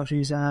information about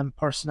his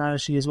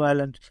personality as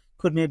well, and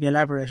could maybe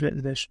elaborate a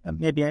little bit,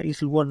 maybe a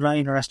little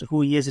one-liner as to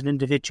who he is an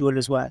individual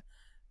as well.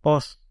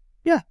 But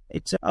yeah,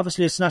 it's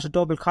not a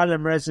double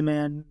column resume,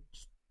 and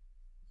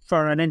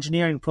for an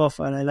engineering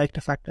profile, I like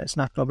the fact that it's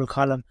not double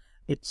column.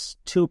 It's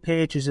 2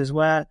 pages as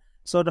well.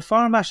 So the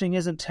formatting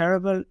isn't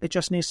terrible. It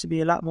just needs to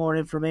be a lot more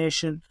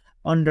information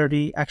under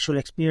the actual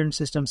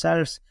experiences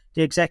themselves.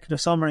 The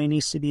executive summary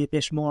needs to be a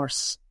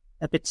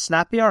bit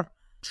snappier.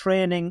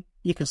 Training,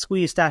 you can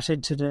squeeze that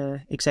into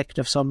the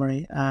executive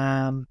summary.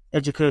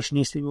 Education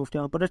needs to be moved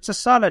down, but it's a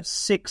solid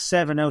 6,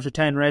 7 out of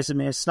 10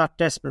 resume. It's not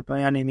desperate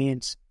by any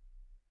means.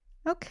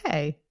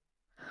 Okay.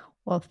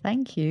 Well,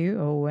 thank you,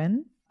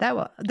 Owen.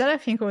 That I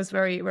think was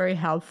very, very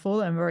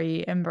helpful and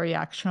very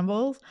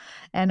actionable,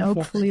 and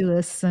hopefully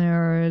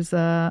listeners.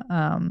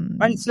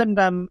 I'll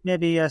send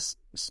maybe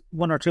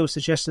 1 or 2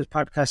 suggested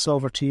podcasts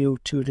over to you,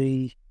 to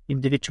the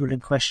individual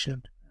in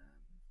question.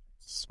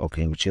 It's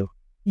okay with you?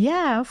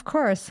 Yeah, of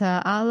course.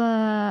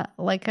 I'll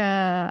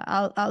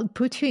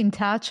put you in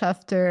touch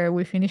after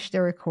we finish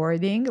the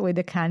recording with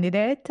the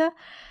candidate,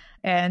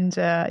 and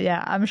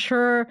I'm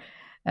sure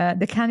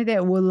the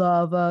candidate would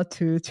love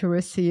to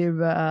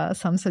receive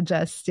some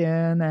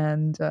suggestion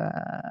and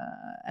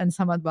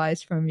some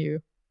advice from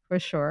you, for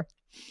sure.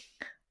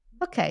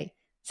 Okay,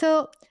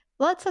 so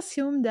let's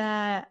assume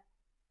that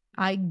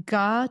I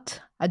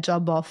got a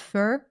job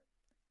offer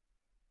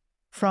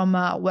from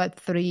a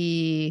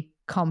Web3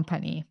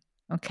 company.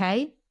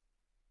 Okay,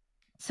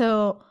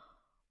 so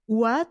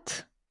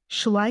what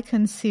should I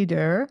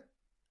consider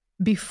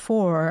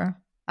before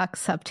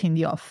accepting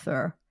the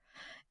offer?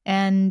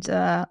 And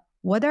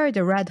what are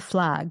the red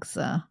flags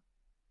that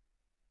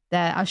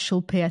I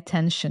should pay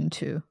attention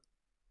to?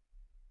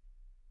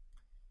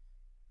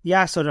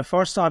 Yeah, so the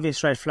first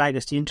obvious red flag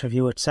is the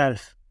interview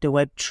itself. The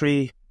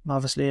Web3,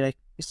 obviously, like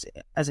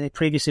as I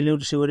previously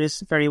alluded to, it is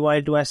very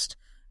Wild West,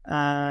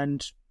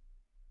 and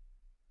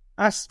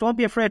don't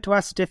be afraid to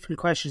ask difficult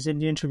questions in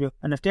the interview.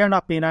 And if they're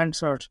not being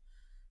answered,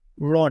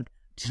 run.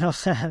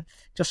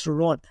 Just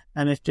run.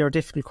 And if their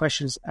difficult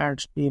questions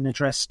aren't being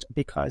addressed,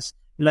 because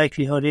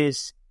likelihood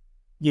is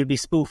you'll be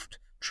spoofed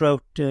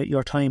throughout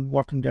your time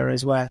working there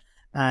as well,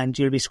 and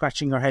you'll be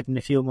scratching your head in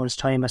a few months'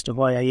 time as to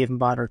why I even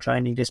bothered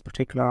joining this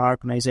particular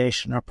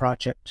organisation or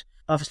project.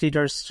 Obviously,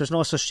 there's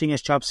no such thing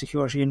as job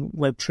security in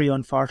Web3,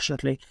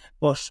 unfortunately,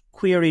 but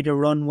query the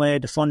runway,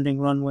 the funding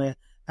runway,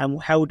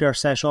 and how they're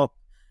set up.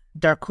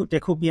 They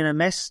could be in a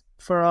mess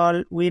for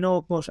all we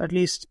know, but at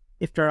least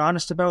if they're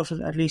honest about it,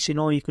 at least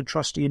you can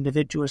trust the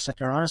individuals that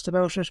they're honest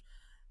about it.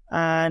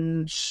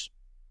 And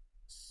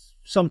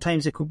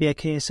sometimes it could be a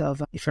case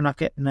of if you're not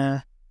getting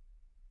a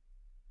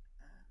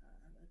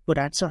good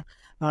answer,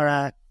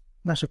 or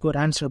not a good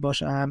answer,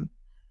 but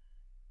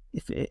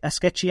if a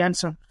sketchy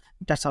answer,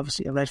 that's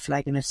obviously a red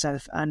flag in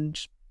itself. And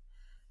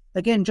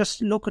again,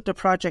 just look at the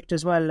project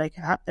as well. Like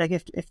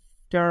if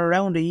they're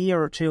around a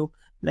year or two,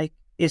 like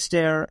has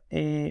there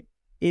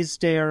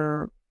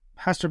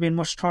been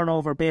much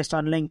turnover based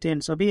on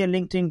LinkedIn? So be a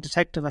LinkedIn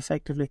detective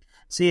effectively.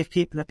 See if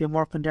people have been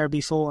working there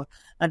before,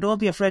 and don't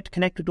be afraid to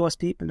connect with those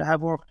people that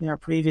have worked there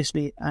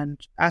previously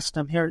and ask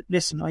them, here,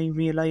 listen, I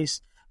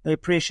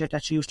appreciate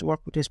that you used to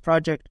work with this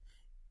project.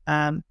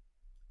 I'm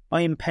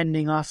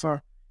pending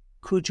offer.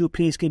 Could you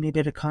please give me a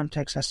bit of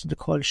context as to the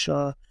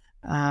culture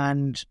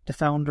and the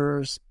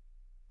founders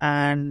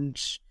and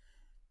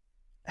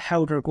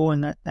how they're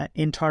going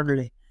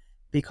internally?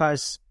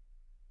 Because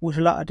with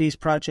a lot of these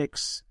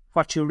projects,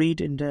 what you read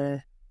in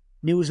the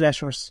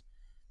newsletters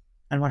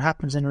and what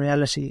happens in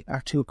reality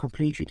are two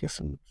completely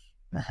different.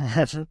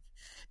 It's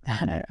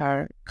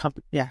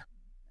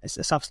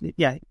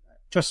obviously,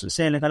 just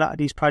saying, like, a lot of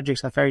these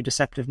projects have very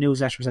deceptive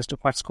newsletters as to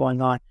what's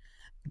going on,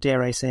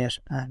 dare I say it.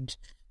 And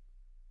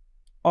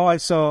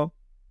also,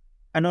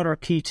 another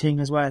key thing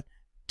as well,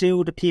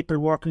 do the people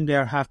working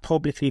there have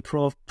public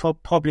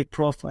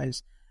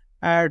profiles?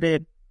 Are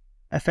they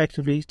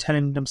effectively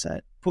putting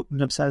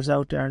themselves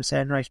out there and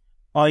saying, right,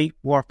 I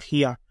work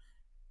here,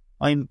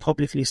 I'm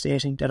publicly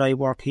stating that I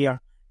work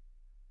here?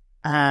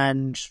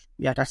 And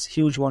yeah, that's a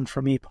huge one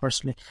for me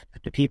personally,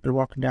 that the people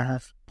working there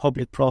have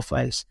public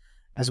profiles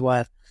as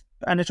well.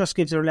 And it just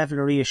gives you a level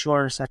of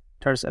reassurance that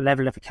there's a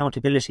level of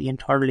accountability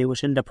internally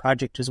within the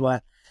project as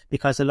well.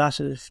 Because a lot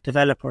of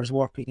developers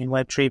working in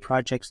Web3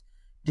 projects,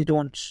 they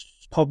don't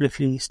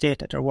publicly state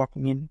that they're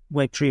working in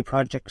Web3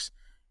 projects,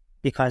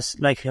 because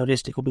likelihood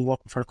is they could be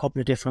working for a couple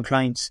of different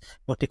clients,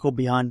 but they could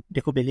be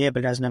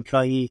labelled as an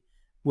employee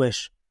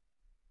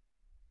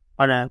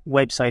on a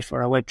website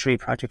for a Web3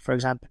 project, for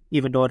example,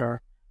 even though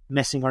they're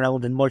messing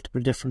around in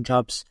multiple different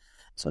jobs.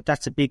 So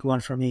that's a big one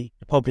for me,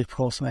 the public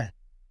profile.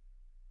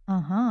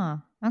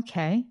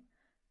 Okay.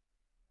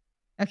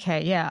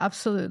 Yeah,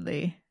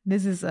 absolutely.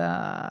 This is,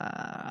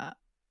 I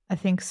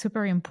think,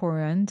 super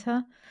important.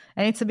 And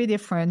it's a bit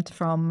different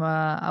from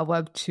a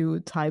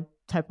Web2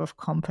 type of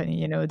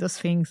company. Those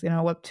things in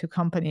a Web2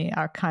 company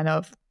are kind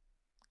of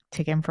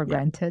taken for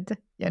granted,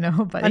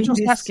 but and in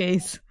this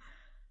case...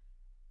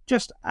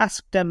 Just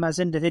ask them as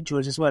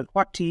individuals as well,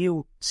 what do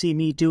you see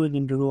me doing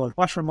in the role?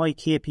 What are my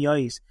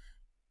KPIs?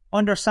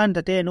 Understand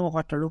that they know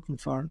what they're looking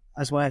for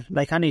as well,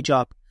 like any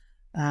job.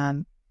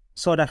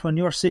 So that when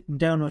you're sitting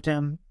down with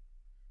them,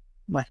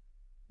 a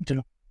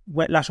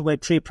lot of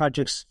Web3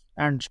 projects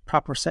aren't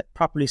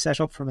properly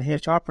set up from a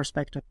HR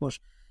perspective, but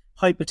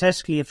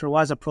hypothetically, if there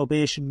was a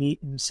probation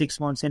meeting 6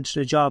 months into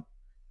the job,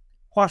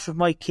 what would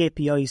my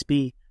KPIs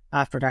be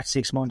after that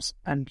 6 months?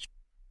 And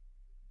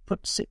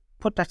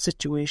put that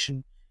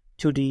situation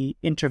to the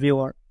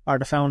interviewer or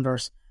the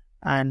founders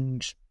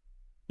and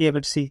be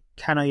able to see,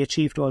 can I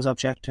achieve those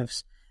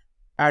objectives?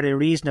 Are they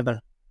reasonable?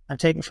 And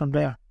take it from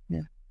there.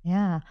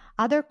 Yeah.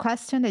 Other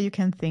question that you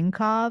can think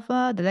of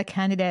that a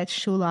candidate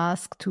should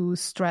ask to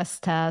stress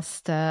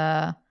test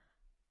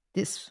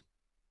this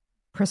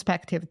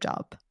prospective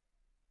job?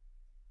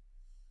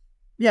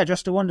 Yeah,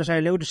 just the one that I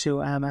alluded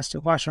to, as to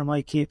what are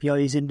my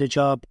KPIs in the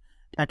job,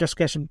 and just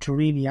get them to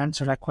really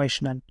answer that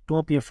question, and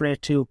don't be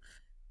afraid to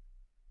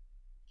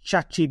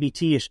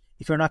ChatGPT it.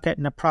 If you're not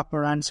getting a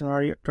proper answer,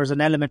 or there's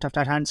an element of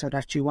that answer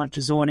that you want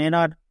to zone in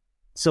on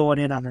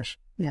it.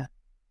 Yeah.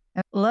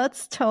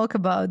 Let's talk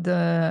about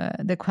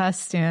the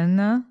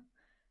question,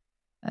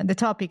 the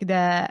topic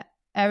that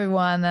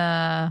everyone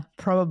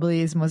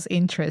probably is most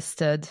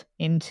interested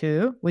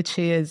into, which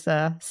is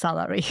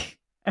salary,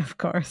 of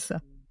course,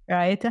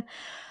 right?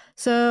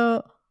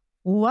 So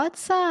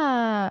what's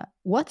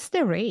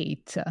the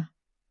rate,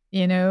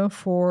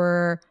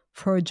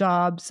 for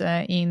jobs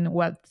in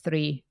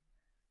Web3?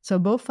 So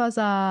both as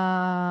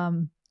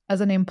an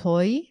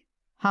employee,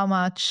 how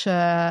much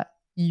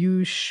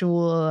you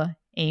should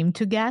aim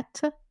to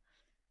get,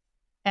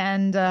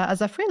 and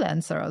as a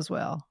freelancer as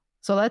well.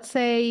 So let's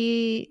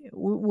say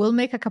we'll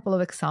make a couple of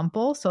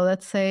examples. So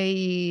let's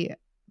say,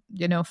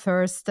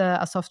 first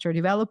a software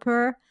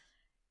developer,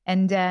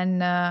 and then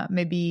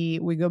maybe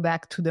we go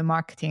back to the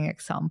marketing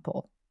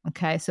example.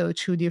 Okay, so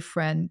 2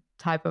 different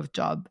type of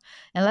job.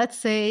 And let's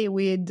say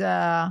with,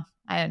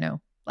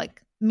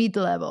 like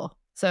mid-level.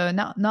 So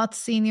not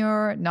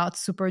senior, not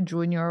super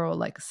junior, or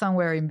like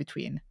somewhere in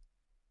between.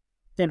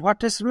 Then what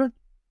discipline?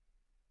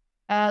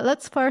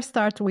 Let's first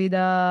start with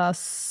a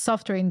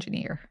software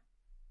engineer.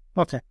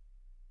 Okay.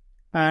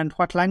 And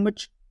what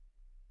language?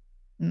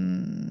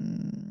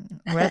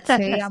 Let's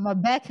say I'm a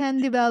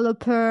backend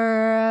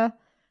developer.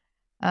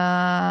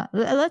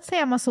 Let's say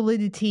I'm a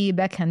Solidity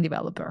backend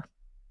developer.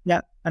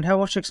 Yeah. And how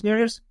much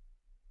experience?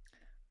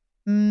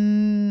 3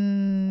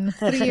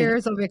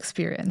 years of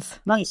experience.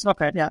 Nice.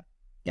 Okay. Yeah.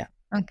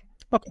 Okay.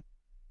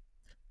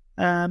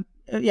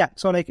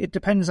 So like it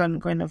depends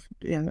on kind of,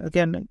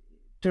 again,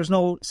 there's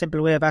no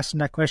simple way of asking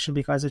that question,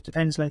 because it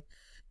depends, like,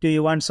 do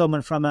you want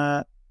someone from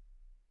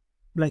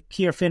like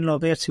Keir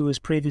Finlow-Bates, who was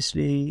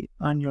previously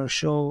on your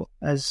show,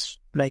 as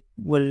like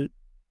will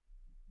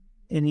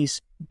in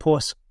his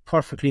post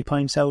perfectly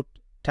points out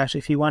that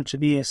if you want to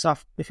be a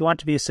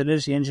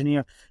Solidity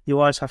engineer, you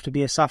also have to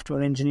be a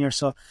software engineer.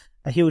 So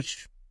a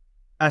huge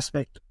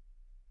aspect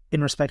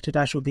in respect to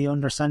that would be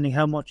understanding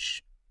how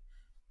much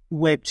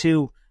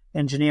Web2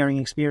 engineering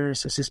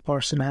experience does this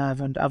person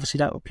have, and obviously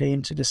that would play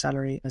into the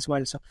salary as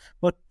well. So,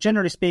 but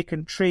generally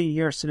speaking, 3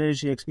 years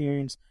Solidity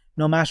experience,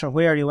 no matter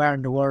where you are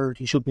in the world,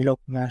 you should be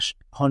looking at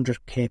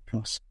 100k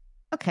plus.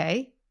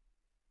 Okay,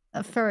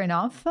 fair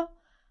enough.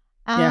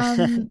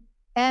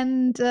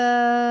 And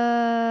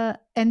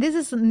this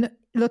is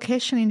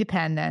location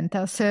independent.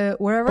 So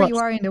wherever you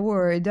are in the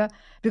world,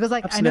 because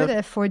like absolutely. I know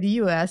that for the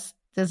US,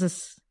 this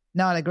is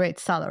not a great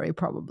salary,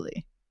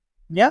 probably.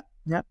 Yeah,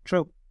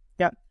 true.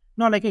 Yeah,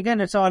 no, like again,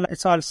 it's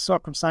all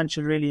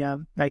circumstantial, really.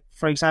 Like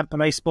for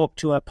example, I spoke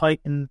to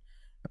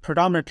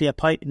predominantly a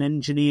Python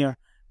engineer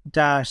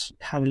that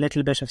had a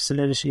little bit of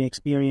Solidity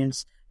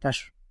experience that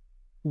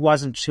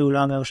wasn't too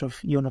long out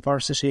of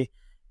university,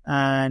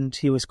 and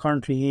he was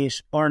currently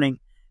earning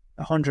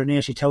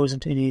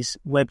 180,000 in his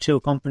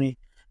Web2 company.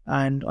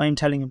 And I'm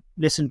telling him,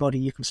 listen, buddy,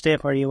 you can stay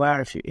where you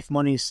are if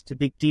money's the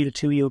big deal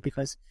to you,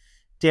 because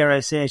dare I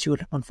say it, you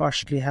would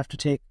unfortunately have to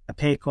take a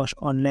pay cut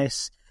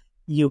unless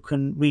you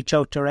can reach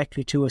out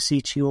directly to a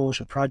CTO at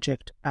a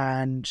project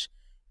and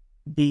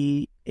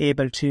be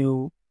able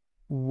to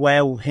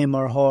wow him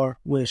or her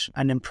with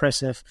an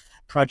impressive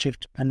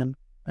project and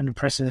an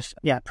impressive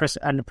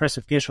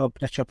GitHub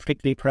that you're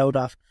particularly proud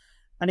of.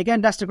 And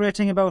again, that's the great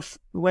thing about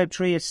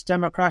Web3. It's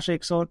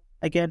democratic. So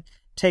again,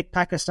 take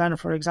Pakistan,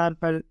 for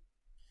example,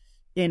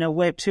 in a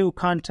Web2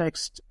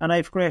 context, and I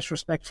have great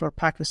respect for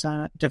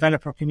Pakistan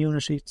developer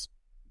community. It's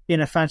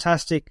been a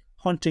fantastic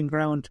hunting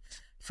ground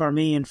for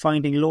me in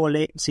finding low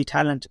latency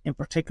talent in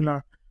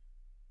particular.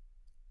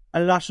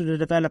 A lot of the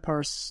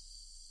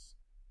developers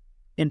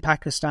in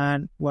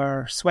Pakistan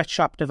were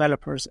sweatshop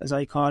developers, as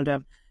I call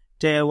them.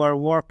 They were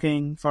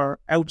working for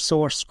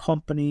outsourced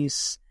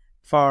companies,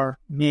 for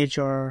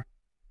major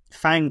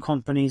FANG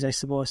companies, I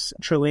suppose,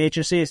 through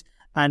agencies,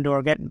 and they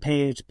were getting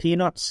paid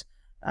peanuts.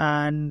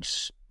 And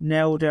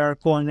now they're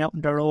going out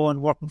on their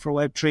own, working for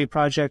Web3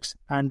 projects,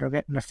 and they're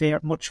getting a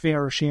much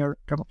fairer share,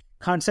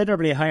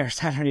 considerably higher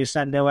salaries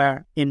than they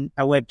were in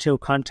a Web2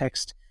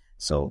 context.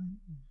 So,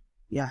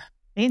 yeah.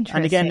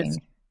 Interesting. And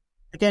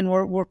again,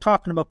 we're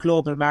talking about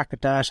global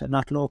market data,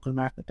 not local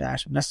market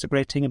data, and that's the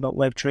great thing about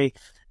Web3.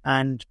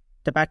 And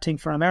the bad thing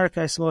for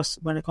America, I suppose,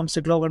 when it comes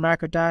to global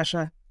market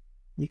data,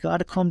 you got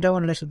to come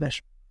down a little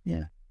bit.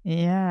 Yeah.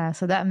 Yeah,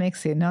 so that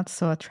makes it not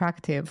so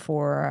attractive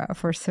for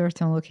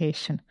certain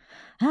location.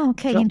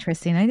 Okay, Sure.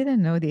 interesting. I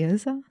didn't know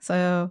this.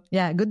 So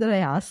yeah, good that I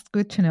asked.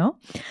 Good to know.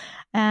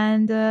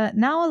 And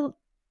now,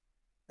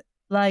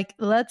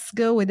 let's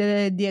go with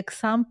the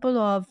example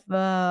of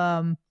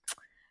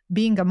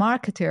being a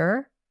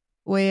marketer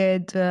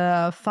with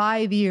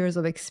 5 years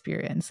of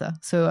experience.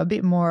 So a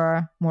bit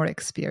more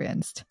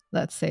experienced,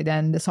 let's say,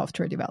 than the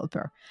software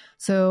developer.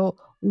 So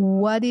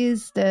what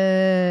is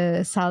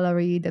the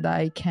salary that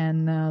I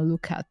can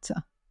look at?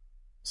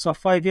 So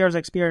 5 years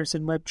experience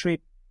in Web3.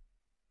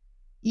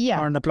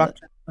 Yeah. Or in the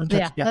blockchain.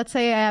 Yeah, let's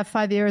say I have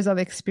 5 years of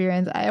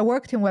experience. I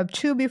worked in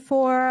Web2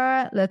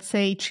 before, let's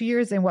say 2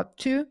 years in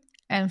Web2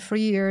 and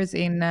 3 years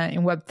in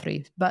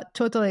Web3, but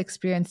total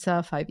experience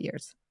 5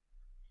 years.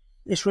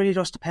 It really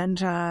does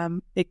depend.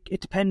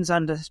 It depends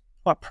on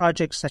what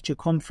projects that you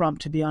come from,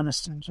 to be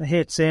honest. And I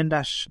hate saying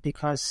that,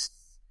 because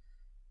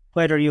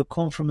whether you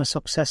come from a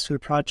successful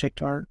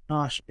project or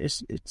not,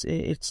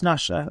 it's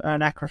not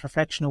an accurate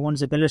reflection of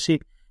one's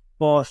ability.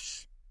 But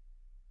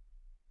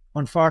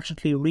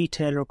unfortunately,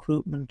 retail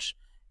recruitment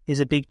is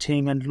a big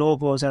thing, and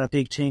logos are a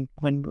big thing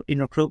when in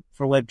recruit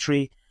for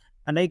Web3.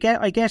 And I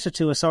get it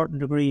to a certain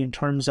degree in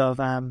terms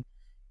of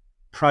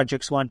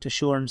projects want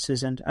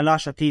assurances, and a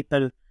lot of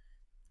people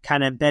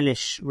can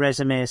embellish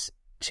resumes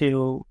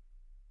to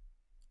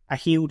a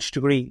huge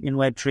degree in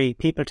Web3.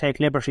 People take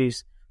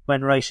liberties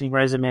when writing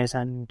resumes,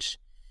 and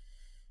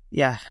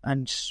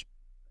it's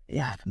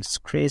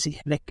crazy.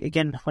 Like,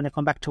 again, when I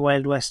come back to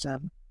Wild West,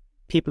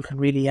 people can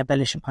really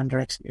embellish upon their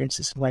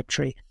experiences in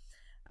Web3.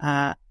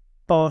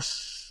 But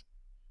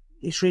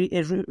it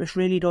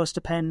really does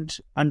depend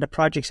on the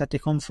projects that they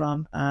come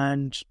from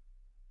and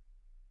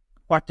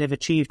what they've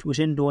achieved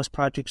within those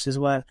projects as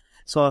well.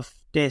 So if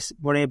they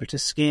were able to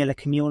scale a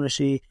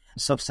community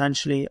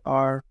substantially,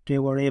 or they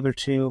were able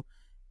to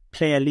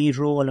play a lead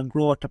role and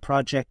grow the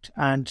project,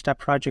 and that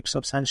project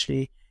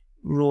substantially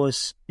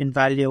rose in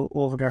value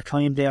over their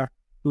time there,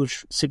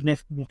 which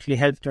significantly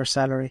helped their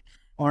salary,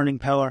 earning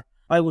power,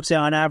 I would say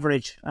on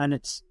average, and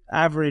it's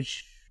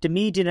average, the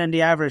median and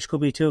the average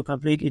could be two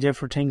completely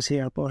different things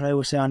here, but I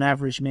would say on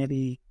average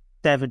maybe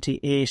 70,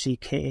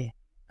 80k.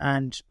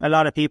 And a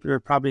lot of people will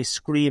probably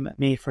scream at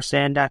me for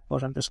saying that,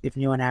 but I'm just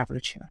giving you an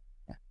average here.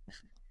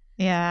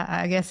 Yeah,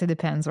 I guess it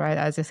depends, right?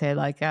 As you say,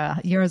 like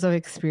years of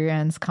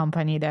experience,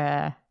 company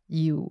that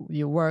you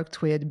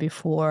worked with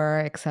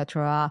before,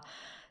 etc.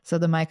 So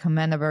they might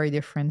command a very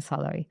different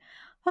salary.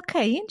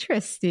 Okay,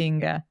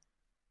 interesting.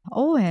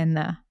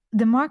 Owen,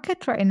 the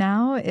market right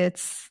now,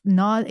 it's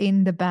not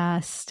in the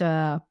best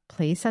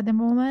place at the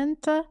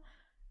moment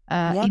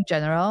in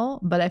general,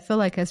 but I feel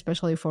like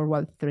especially for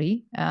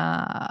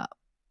Web3,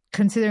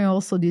 considering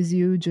also this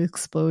huge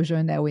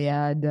explosion that we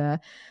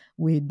had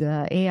with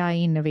AI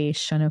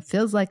innovation, it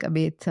feels like a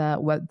bit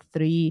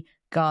Web3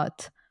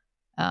 got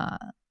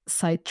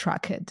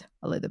sidetracked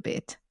a little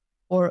bit,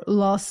 or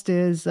lost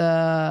his...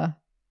 lost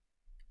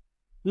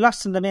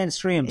in the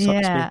mainstream, so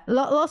to speak.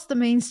 Lost the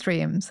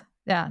mainstreams.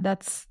 Yeah,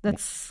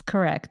 that's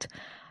correct.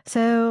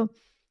 So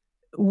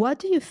what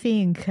do you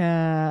think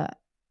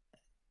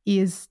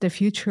is the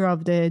future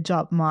of the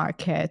job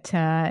market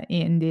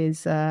in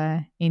this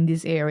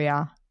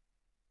area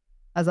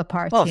as a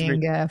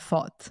parting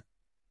thought?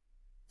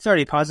 It's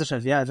very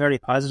positive, yeah, very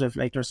positive.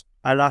 Like, there's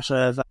a lot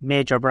of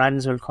major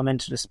brands will come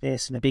into the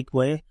space in a big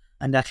way,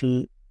 and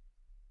that'll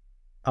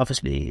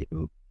obviously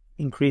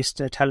increase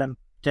the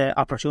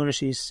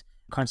opportunities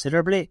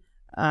considerably.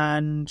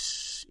 And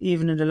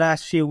even in the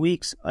last few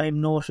weeks,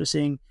 I'm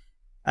noticing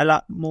a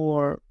lot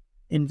more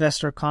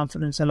investor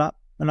confidence. A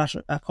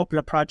couple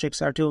of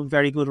projects are doing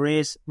very good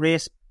raise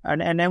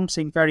and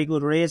announcing very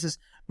good raises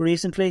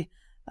recently,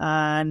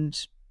 and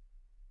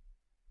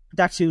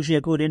that's usually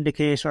a good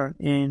indicator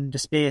in the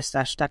space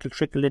that'll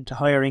trickle into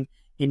hiring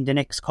in the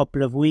next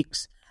couple of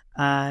weeks.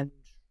 And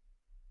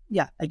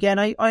yeah, again,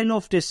 I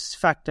love this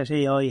fact that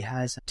AI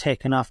has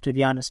taken off, to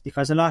be honest,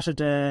 because a lot of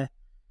the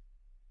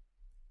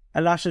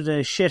a lot of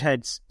the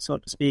shitheads, so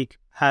to speak,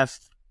 have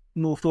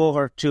moved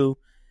over to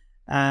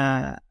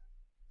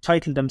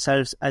title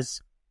themselves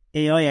as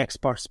AI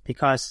experts,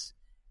 because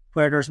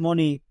where there's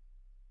money,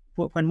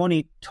 when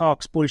money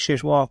talks,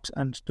 bullshit walks,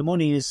 and the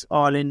money is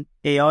all in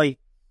AI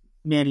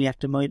mainly at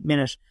the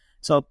minute.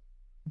 So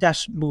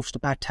that moves the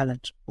bad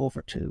talent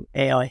over to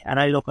AI, and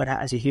I look at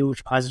that as a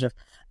huge positive.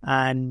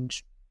 And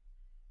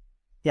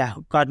yeah,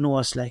 God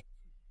knows, like,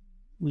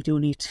 we do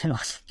need to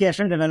get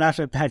rid of a lot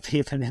of bad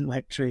people in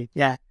Web3.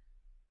 Yeah.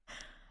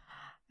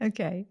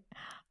 Okay.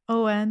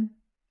 Owen,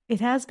 it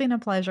has been a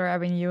pleasure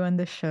having you on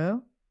the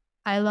show.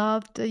 I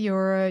loved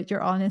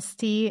your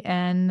honesty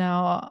and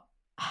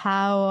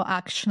how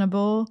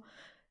actionable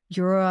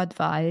your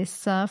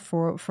advice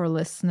for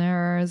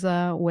listeners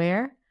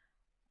were.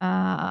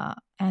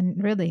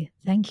 And really,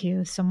 thank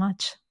you so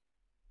much.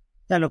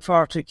 I look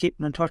forward to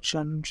keeping in touch,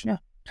 and yeah,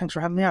 thanks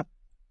for having me on.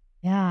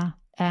 Yeah.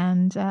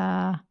 And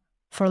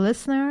for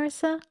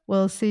listeners,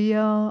 we'll see you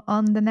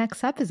on the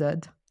next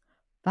episode.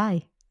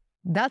 Bye.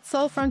 That's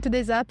all from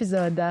today's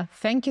episode.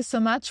 Thank you so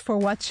much for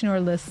watching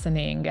or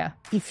listening.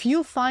 If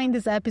you find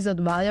this episode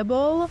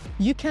valuable,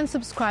 you can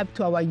subscribe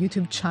to our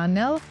YouTube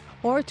channel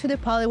or to the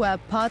Polyweb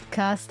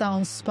podcast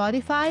on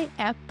Spotify,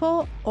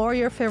 Apple, or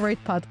your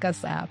favorite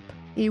podcast app.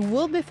 It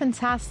will be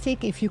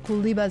fantastic if you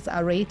could leave us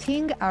a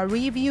rating, a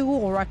review,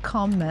 or a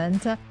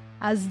comment,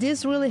 as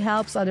this really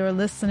helps other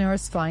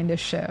listeners find the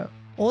show.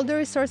 All the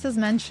resources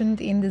mentioned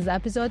in this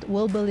episode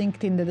will be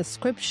linked in the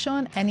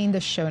description and in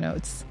the show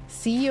notes.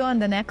 See you on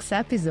the next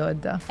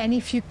episode. And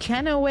if you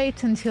cannot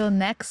wait until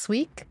next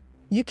week,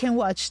 you can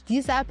watch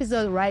this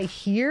episode right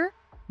here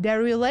that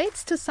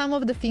relates to some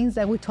of the things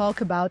that we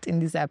talk about in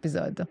this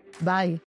episode. Bye.